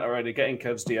left, so Grant already getting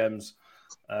Kev's DMs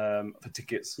for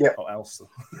tickets. Yep. What else?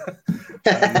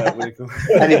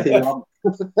 Anything you want.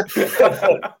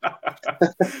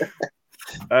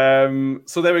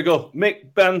 So there we go.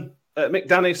 Mick,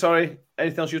 Danny, sorry.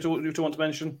 Anything else you two want to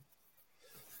mention?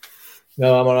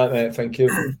 No, I'm all right, mate. Thank you.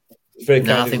 It's very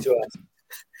kind of you to ask.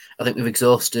 I think we've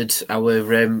exhausted our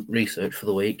research for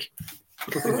the week.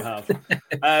 We have.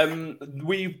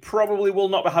 We probably will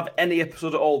not have any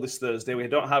episode at all this Thursday. We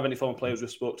don't have any former players we've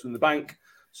spoke to in the bank,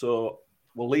 so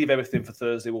we'll leave everything for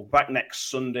Thursday. We'll be back next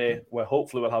Sunday, where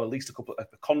hopefully we'll have at least a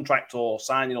contract or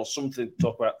signing or something to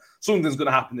talk about. Something's going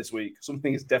to happen this week.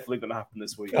 Something is definitely going to happen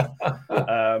this week.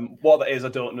 What that is, I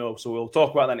don't know. So we'll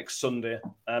talk about that next Sunday.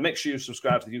 Make sure you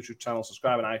subscribe to the YouTube channel,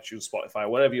 subscribe on iTunes, Spotify,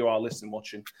 wherever you are listening,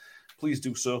 watching. Please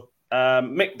do so.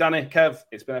 Mick, Danny, Kev,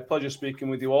 it's been a pleasure speaking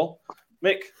with you all.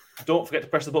 Mick, don't forget to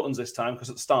press the buttons this time, because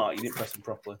at the start you didn't press them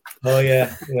properly. Oh,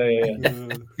 yeah.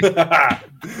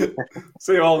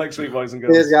 See you all next week, boys and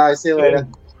girls. Cheers, guys. See you later.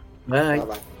 Bye.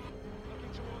 Bye-bye.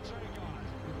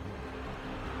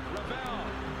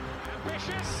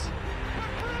 Ambitious,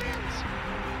 but brilliant.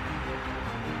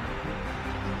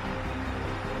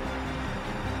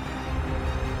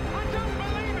 I don't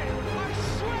believe it. I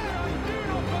swear I do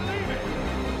not believe it.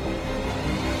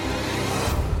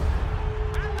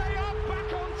 And they are back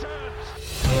on terms.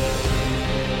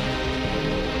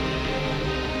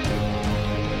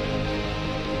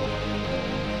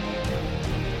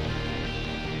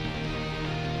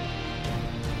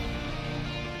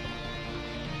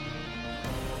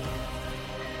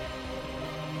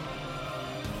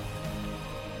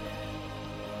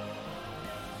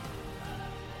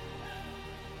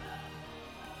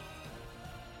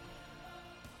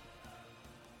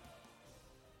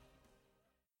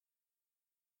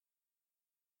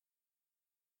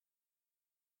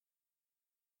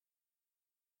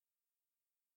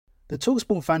 The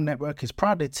TalkSport Fan Network is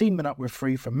proudly teaming up with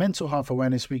Free for Mental Health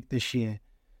Awareness Week this year.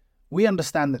 We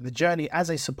understand that the journey as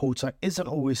a supporter isn't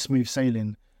always smooth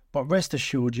sailing, but rest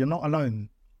assured you're not alone.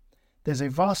 There's a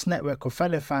vast network of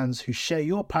fellow fans who share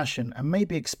your passion and may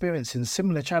be experiencing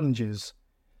similar challenges.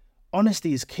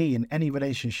 Honesty is key in any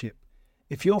relationship.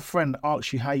 If your friend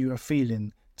asks you how you are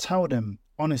feeling, tell them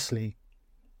honestly.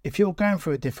 If you're going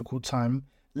through a difficult time,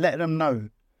 let them know.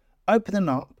 Opening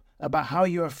up about how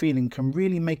you are feeling can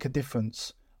really make a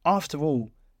difference. After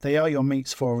all, they are your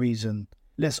mates for a reason.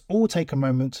 Let's all take a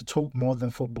moment to talk more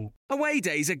than football. Away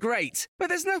days are great, but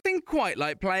there's nothing quite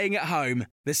like playing at home.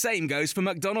 The same goes for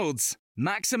McDonald's.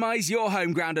 Maximise your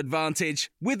home ground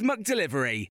advantage with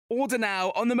McDelivery. Order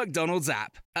now on the McDonald's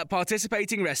app. At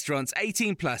participating restaurants,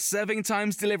 18 plus serving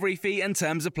times, delivery fee and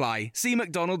terms apply. See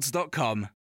mcdonalds.com.